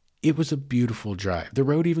 It was a beautiful drive. The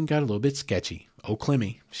road even got a little bit sketchy. Oh,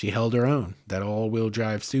 Clemmy, she held her own. That all-wheel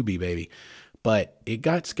drive Subi, baby. But it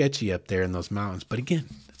got sketchy up there in those mountains. But again,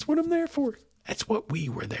 that's what I'm there for. That's what we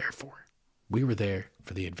were there for. We were there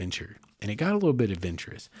for the adventure. And it got a little bit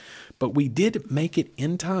adventurous. But we did make it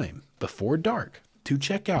in time before dark to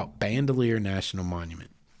check out Bandelier National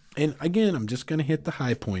Monument. And again, I'm just going to hit the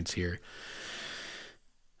high points here.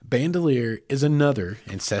 Bandelier is another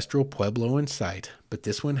ancestral Puebloan site, but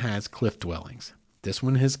this one has cliff dwellings. This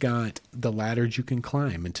one has got the ladders you can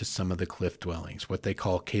climb into some of the cliff dwellings, what they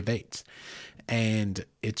call cavettes. And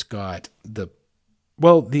it's got the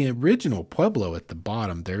original Pueblo at the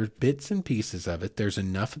bottom. There's bits and pieces of it. There's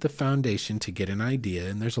enough of the foundation to get an idea,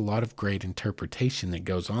 and there's a lot of great interpretation that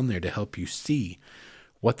goes on there to help you see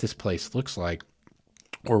what this place looks like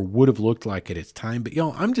or would have looked like at its time. But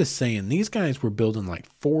y'all, I'm just saying, these guys were building like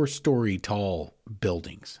 4-story tall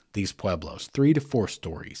buildings, these Pueblos, 3 to 4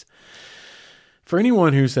 stories. For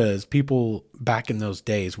anyone who says people back in those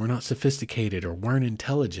days were not sophisticated or weren't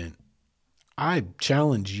intelligent, I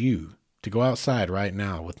challenge you to go outside right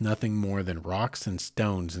now with nothing more than rocks and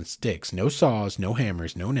stones and sticks, no saws, no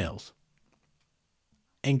hammers, no nails,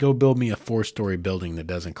 and go build me a 4-story building that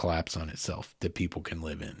doesn't collapse on itself that people can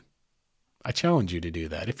live in. I challenge you to do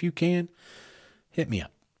that. If you can, hit me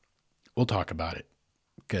up. We'll talk about it,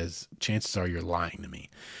 because chances are you're lying to me.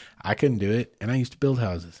 I couldn't do it, and I used to build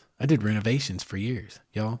houses. I did renovations for years,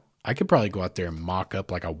 y'all. I could probably go out there and mock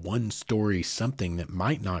up like a 1-story something that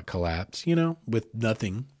might not collapse, with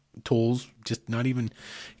nothing, tools, just not even,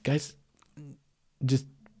 guys, just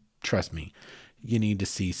trust me. You need to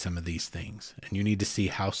see some of these things, and you need to see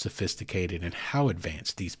how sophisticated and how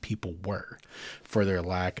advanced these people were for their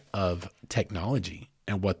lack of technology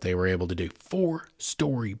and what they were able to do.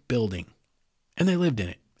 4-story building, and they lived in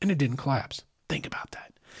it, and it didn't collapse. Think about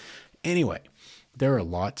that. Anyway, there are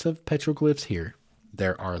lots of petroglyphs here.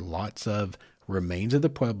 There are lots of remains of the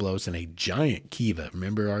Pueblos and a giant kiva.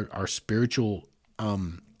 Remember our spiritual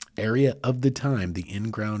area of the time, the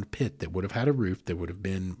in-ground pit that would have had a roof, that would have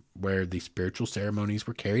been where the spiritual ceremonies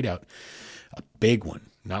were carried out. A big one,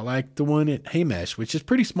 not like the one at Hamesh, which is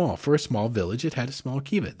pretty small. For a small village, it had a small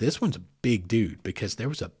kiva. This one's a big dude because there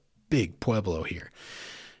was a big Pueblo here.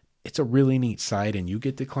 It's a really neat site, and you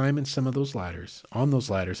get to climb in some of those ladders,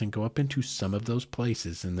 and go up into some of those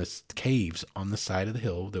places in the caves on the side of the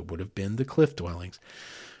hill that would have been the cliff dwellings.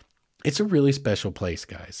 It's a really special place,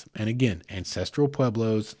 guys. And again, ancestral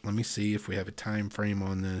Pueblos. Let me see if we have a time frame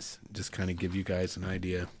on this. Just kind of give you guys an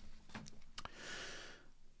idea.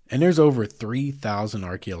 And there's over 3,000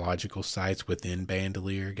 archaeological sites within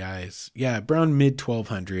Bandelier, guys. Yeah, around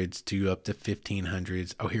mid-1200s to up to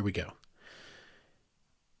 1500s. Oh, here we go.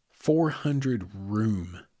 400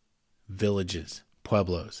 room villages,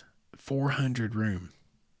 Pueblos. 400 room.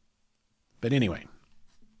 But anyway,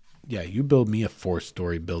 yeah, you build me a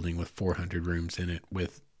 4-story building with 400 rooms in it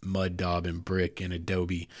with mud daub and brick and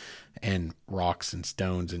adobe and rocks and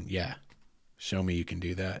stones, and yeah, show me you can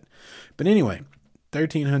do that. But anyway,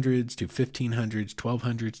 1300s to 1500s,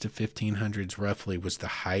 1200s to 1500s roughly was the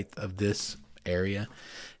height of this area.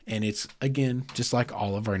 And it's, again, just like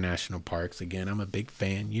all of our national parks. Again, I'm a big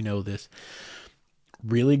fan. You know this.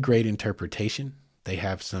 Really great interpretation. They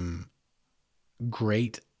have some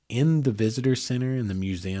great in the visitor center in the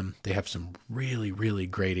museum, they have some really, really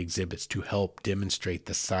great exhibits to help demonstrate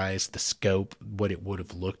the size, the scope, what it would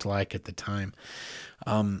have looked like at the time,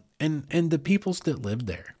 and the peoples that lived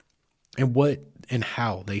there, and what and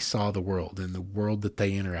how they saw the world and the world that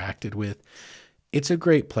they interacted with. It's a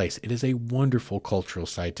great place. It is a wonderful cultural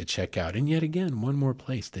site to check out. And yet again, one more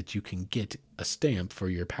place that you can get a stamp for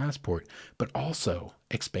your passport, but also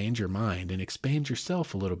expand your mind and expand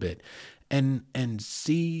yourself a little bit and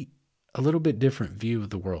see a little bit different view of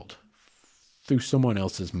the world through someone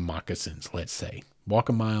else's moccasins, let's say. Walk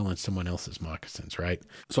a mile in someone else's moccasins, right?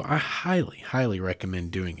 So I highly, highly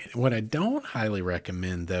recommend doing it. What I don't highly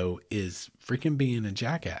recommend, though, is freaking being a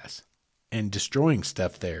jackass and destroying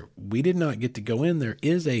stuff there. We did not get to go in. There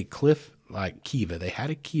is a cliff like kiva. They had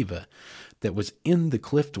a kiva that was in the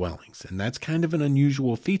cliff dwellings, and that's kind of an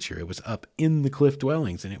unusual feature. It was up in the cliff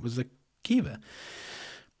dwellings, and it was a kiva.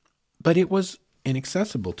 But it was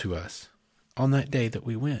inaccessible to us on that day that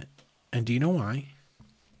we went. And do you know why?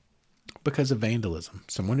 Because of vandalism.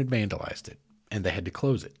 Someone had vandalized it, and they had to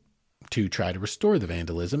close it to try to restore the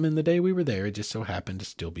vandalism. And the day we were there, it just so happened to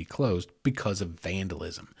still be closed because of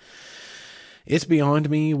vandalism. It's beyond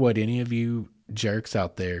me what any of you jerks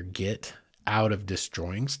out there get out of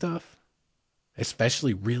destroying stuff,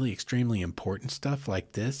 especially really extremely important stuff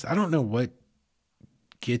like this. I don't know what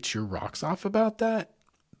gets your rocks off about that,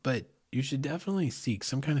 but you should definitely seek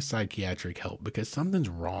some kind of psychiatric help, because something's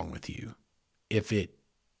wrong with you if it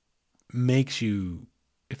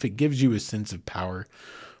gives you a sense of power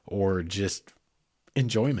or just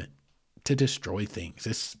enjoyment to destroy things,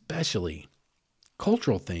 especially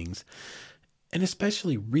cultural things. And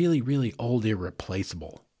especially really, really old,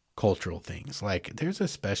 irreplaceable cultural things. Like, there's a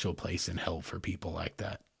special place in hell for people like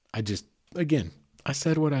that. I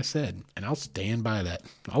said what I said, and I'll stand by that.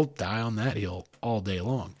 I'll die on that hill all day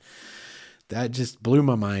long. That just blew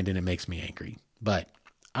my mind, and it makes me angry. But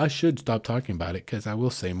I should stop talking about it, because I will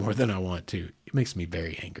say more than I want to. It makes me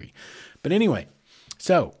very angry. But anyway,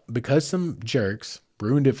 so because some jerks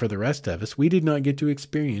ruined it for the rest of us, we did not get to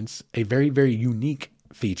experience a very, very unique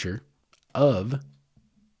feature of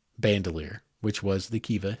Bandelier, which was the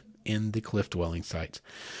kiva in the cliff dwelling sites.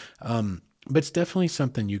 But it's definitely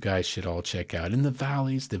something you guys should all check out. In the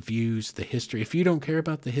valleys, the views, the history. If you don't care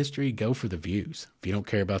about the history, go for the views. If you don't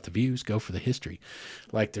care about the views, go for the history.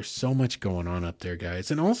 Like, there's so much going on up there, guys.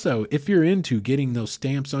 And also, if you're into getting those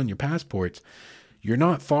stamps on your passports, you're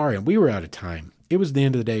not far, and we were out of time. It was the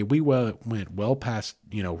end of the day. We went well past,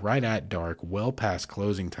 right at dark, well past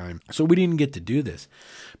closing time. So we didn't get to do this.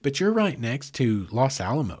 But you're right next to Los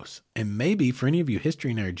Alamos. And maybe for any of you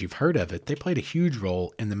history nerds, you've heard of it. They played a huge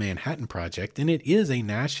role in the Manhattan Project. And it is a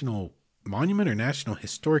national monument or national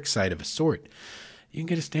historic site of a sort. You can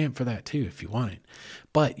get a stamp for that too if you want it.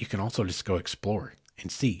 But you can also just go explore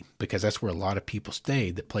and see, because that's where a lot of people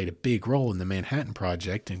stayed that played a big role in the Manhattan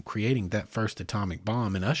Project and creating that first atomic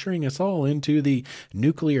bomb and ushering us all into the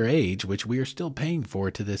nuclear age, which we are still paying for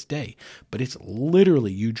to this day. But it's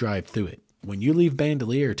literally, you drive through it. When you leave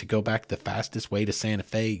Bandelier to go back the fastest way to Santa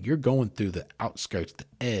Fe, you're going through the outskirts, the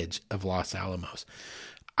edge of Los Alamos.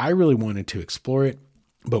 I really wanted to explore it,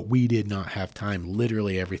 but we did not have time.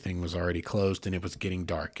 Literally everything was already closed, and it was getting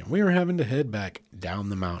dark, and we were having to head back down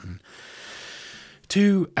the mountain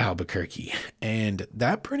to Albuquerque. And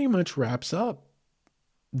that pretty much wraps up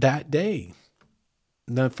that day,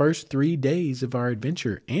 the first 3 days of our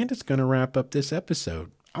adventure. And it's going to wrap up this episode.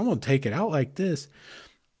 I'm going to take it out like this.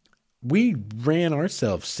 We ran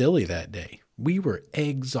ourselves silly that day. We were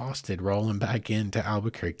exhausted rolling back into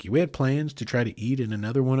Albuquerque. We had plans to try to eat in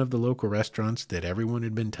another one of the local restaurants that everyone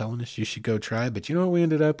had been telling us you should go try. But you know what we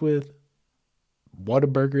ended up with?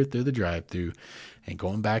 Whataburger through the drive-thru and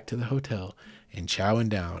going back to the hotel and chowing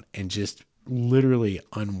down and just literally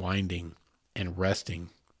unwinding and resting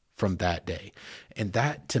from that day. And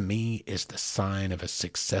that, to me, is the sign of a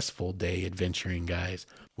successful day adventuring, guys.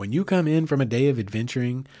 When you come in from a day of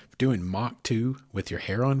adventuring, doing Mach 2 with your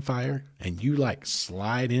hair on fire, and you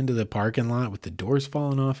slide into the parking lot with the doors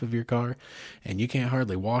falling off of your car, and you can't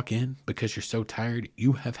hardly walk in because you're so tired,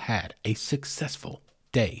 you have had a successful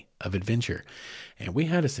day of adventure. And we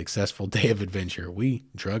had a successful day of adventure. We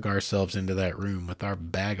drug ourselves into that room with our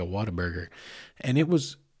bag of Whataburger, and it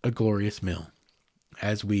was a glorious meal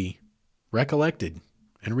as we recollected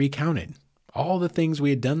and recounted all the things we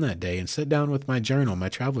had done that day and sat down with my journal, my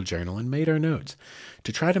travel journal, and made our notes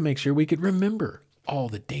to try to make sure we could remember all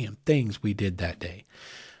the damn things we did that day.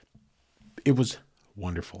 It was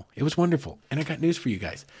wonderful. It was wonderful. And I got news for you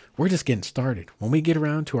guys. We're just getting started. When we get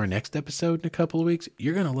around to our next episode in a couple of weeks,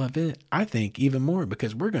 you're going to love it. I think even more,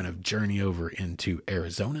 because we're going to journey over into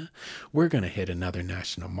Arizona. We're going to hit another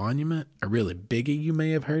national monument, a really biggie you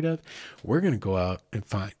may have heard of. We're going to go out and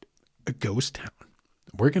find a ghost town.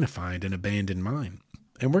 We're going to find an abandoned mine.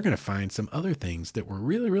 And we're going to find some other things that were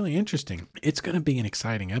really, really interesting. It's going to be an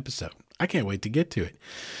exciting episode. I can't wait to get to it.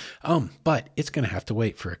 But it's going to have to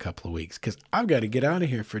wait for a couple of weeks because I've got to get out of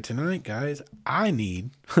here for tonight, guys. I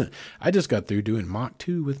just got through doing Mach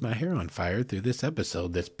 2 with my hair on fire through this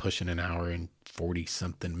episode that's pushing an hour and 40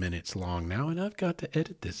 something minutes long now. And I've got to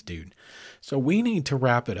edit this, dude. So we need to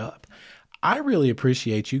wrap it up. I really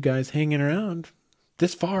appreciate you guys hanging around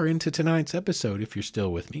this far into tonight's episode, if you're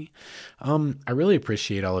still with me. I really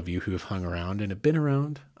appreciate all of you who have hung around and have been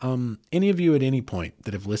around. Any of you at any point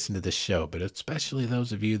that have listened to this show, but especially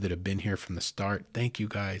those of you that have been here from the start. Thank you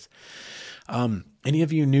guys. Any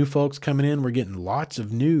of you new folks coming in, we're getting lots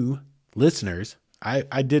of new listeners.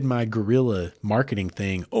 I did my guerrilla marketing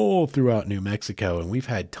thing all throughout New Mexico, and we've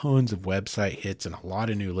had tons of website hits and a lot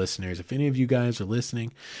of new listeners. If any of you guys are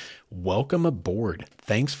listening, welcome aboard.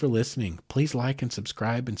 Thanks for listening. Please like and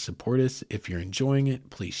subscribe and support us. If you're enjoying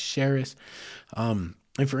it, please share us. And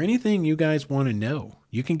for anything you guys want to know,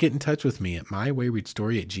 you can get in touch with me at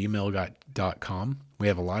mywaywardstory@gmail.com. We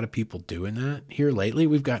have a lot of people doing that here lately.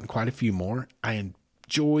 We've gotten quite a few more. I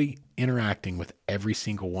enjoy interacting with every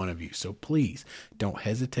single one of you. So please don't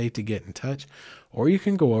hesitate to get in touch, or you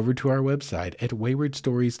can go over to our website at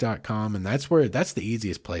waywardstories.com. And that's the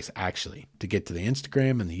easiest place actually to get to the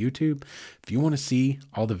Instagram and the YouTube. If you want to see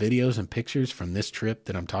all the videos and pictures from this trip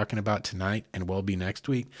that I'm talking about tonight and will be next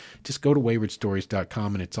week, just go to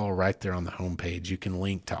waywardstories.com and it's all right there on the homepage. You can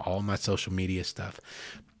link to all my social media stuff.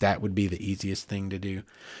 That would be the easiest thing to do.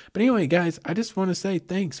 But anyway, guys, I just want to say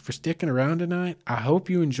thanks for sticking around tonight. I hope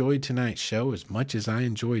you enjoyed tonight's show as much as I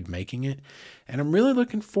enjoyed making it. And I'm really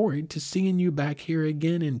looking forward to seeing you back here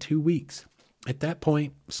again in 2 weeks. At that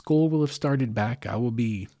point, school will have started back. I will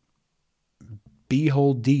be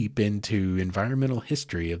hole deep into environmental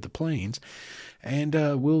history of the plains. And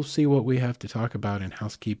we'll see what we have to talk about in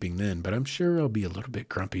housekeeping then. But I'm sure I'll be a little bit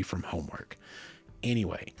grumpy from homework.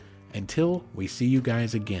 Anyway, until we see you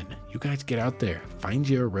guys again, you guys get out there, find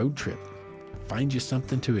you a road trip, find you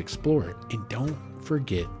something to explore, and don't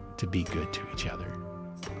forget to be good to each other.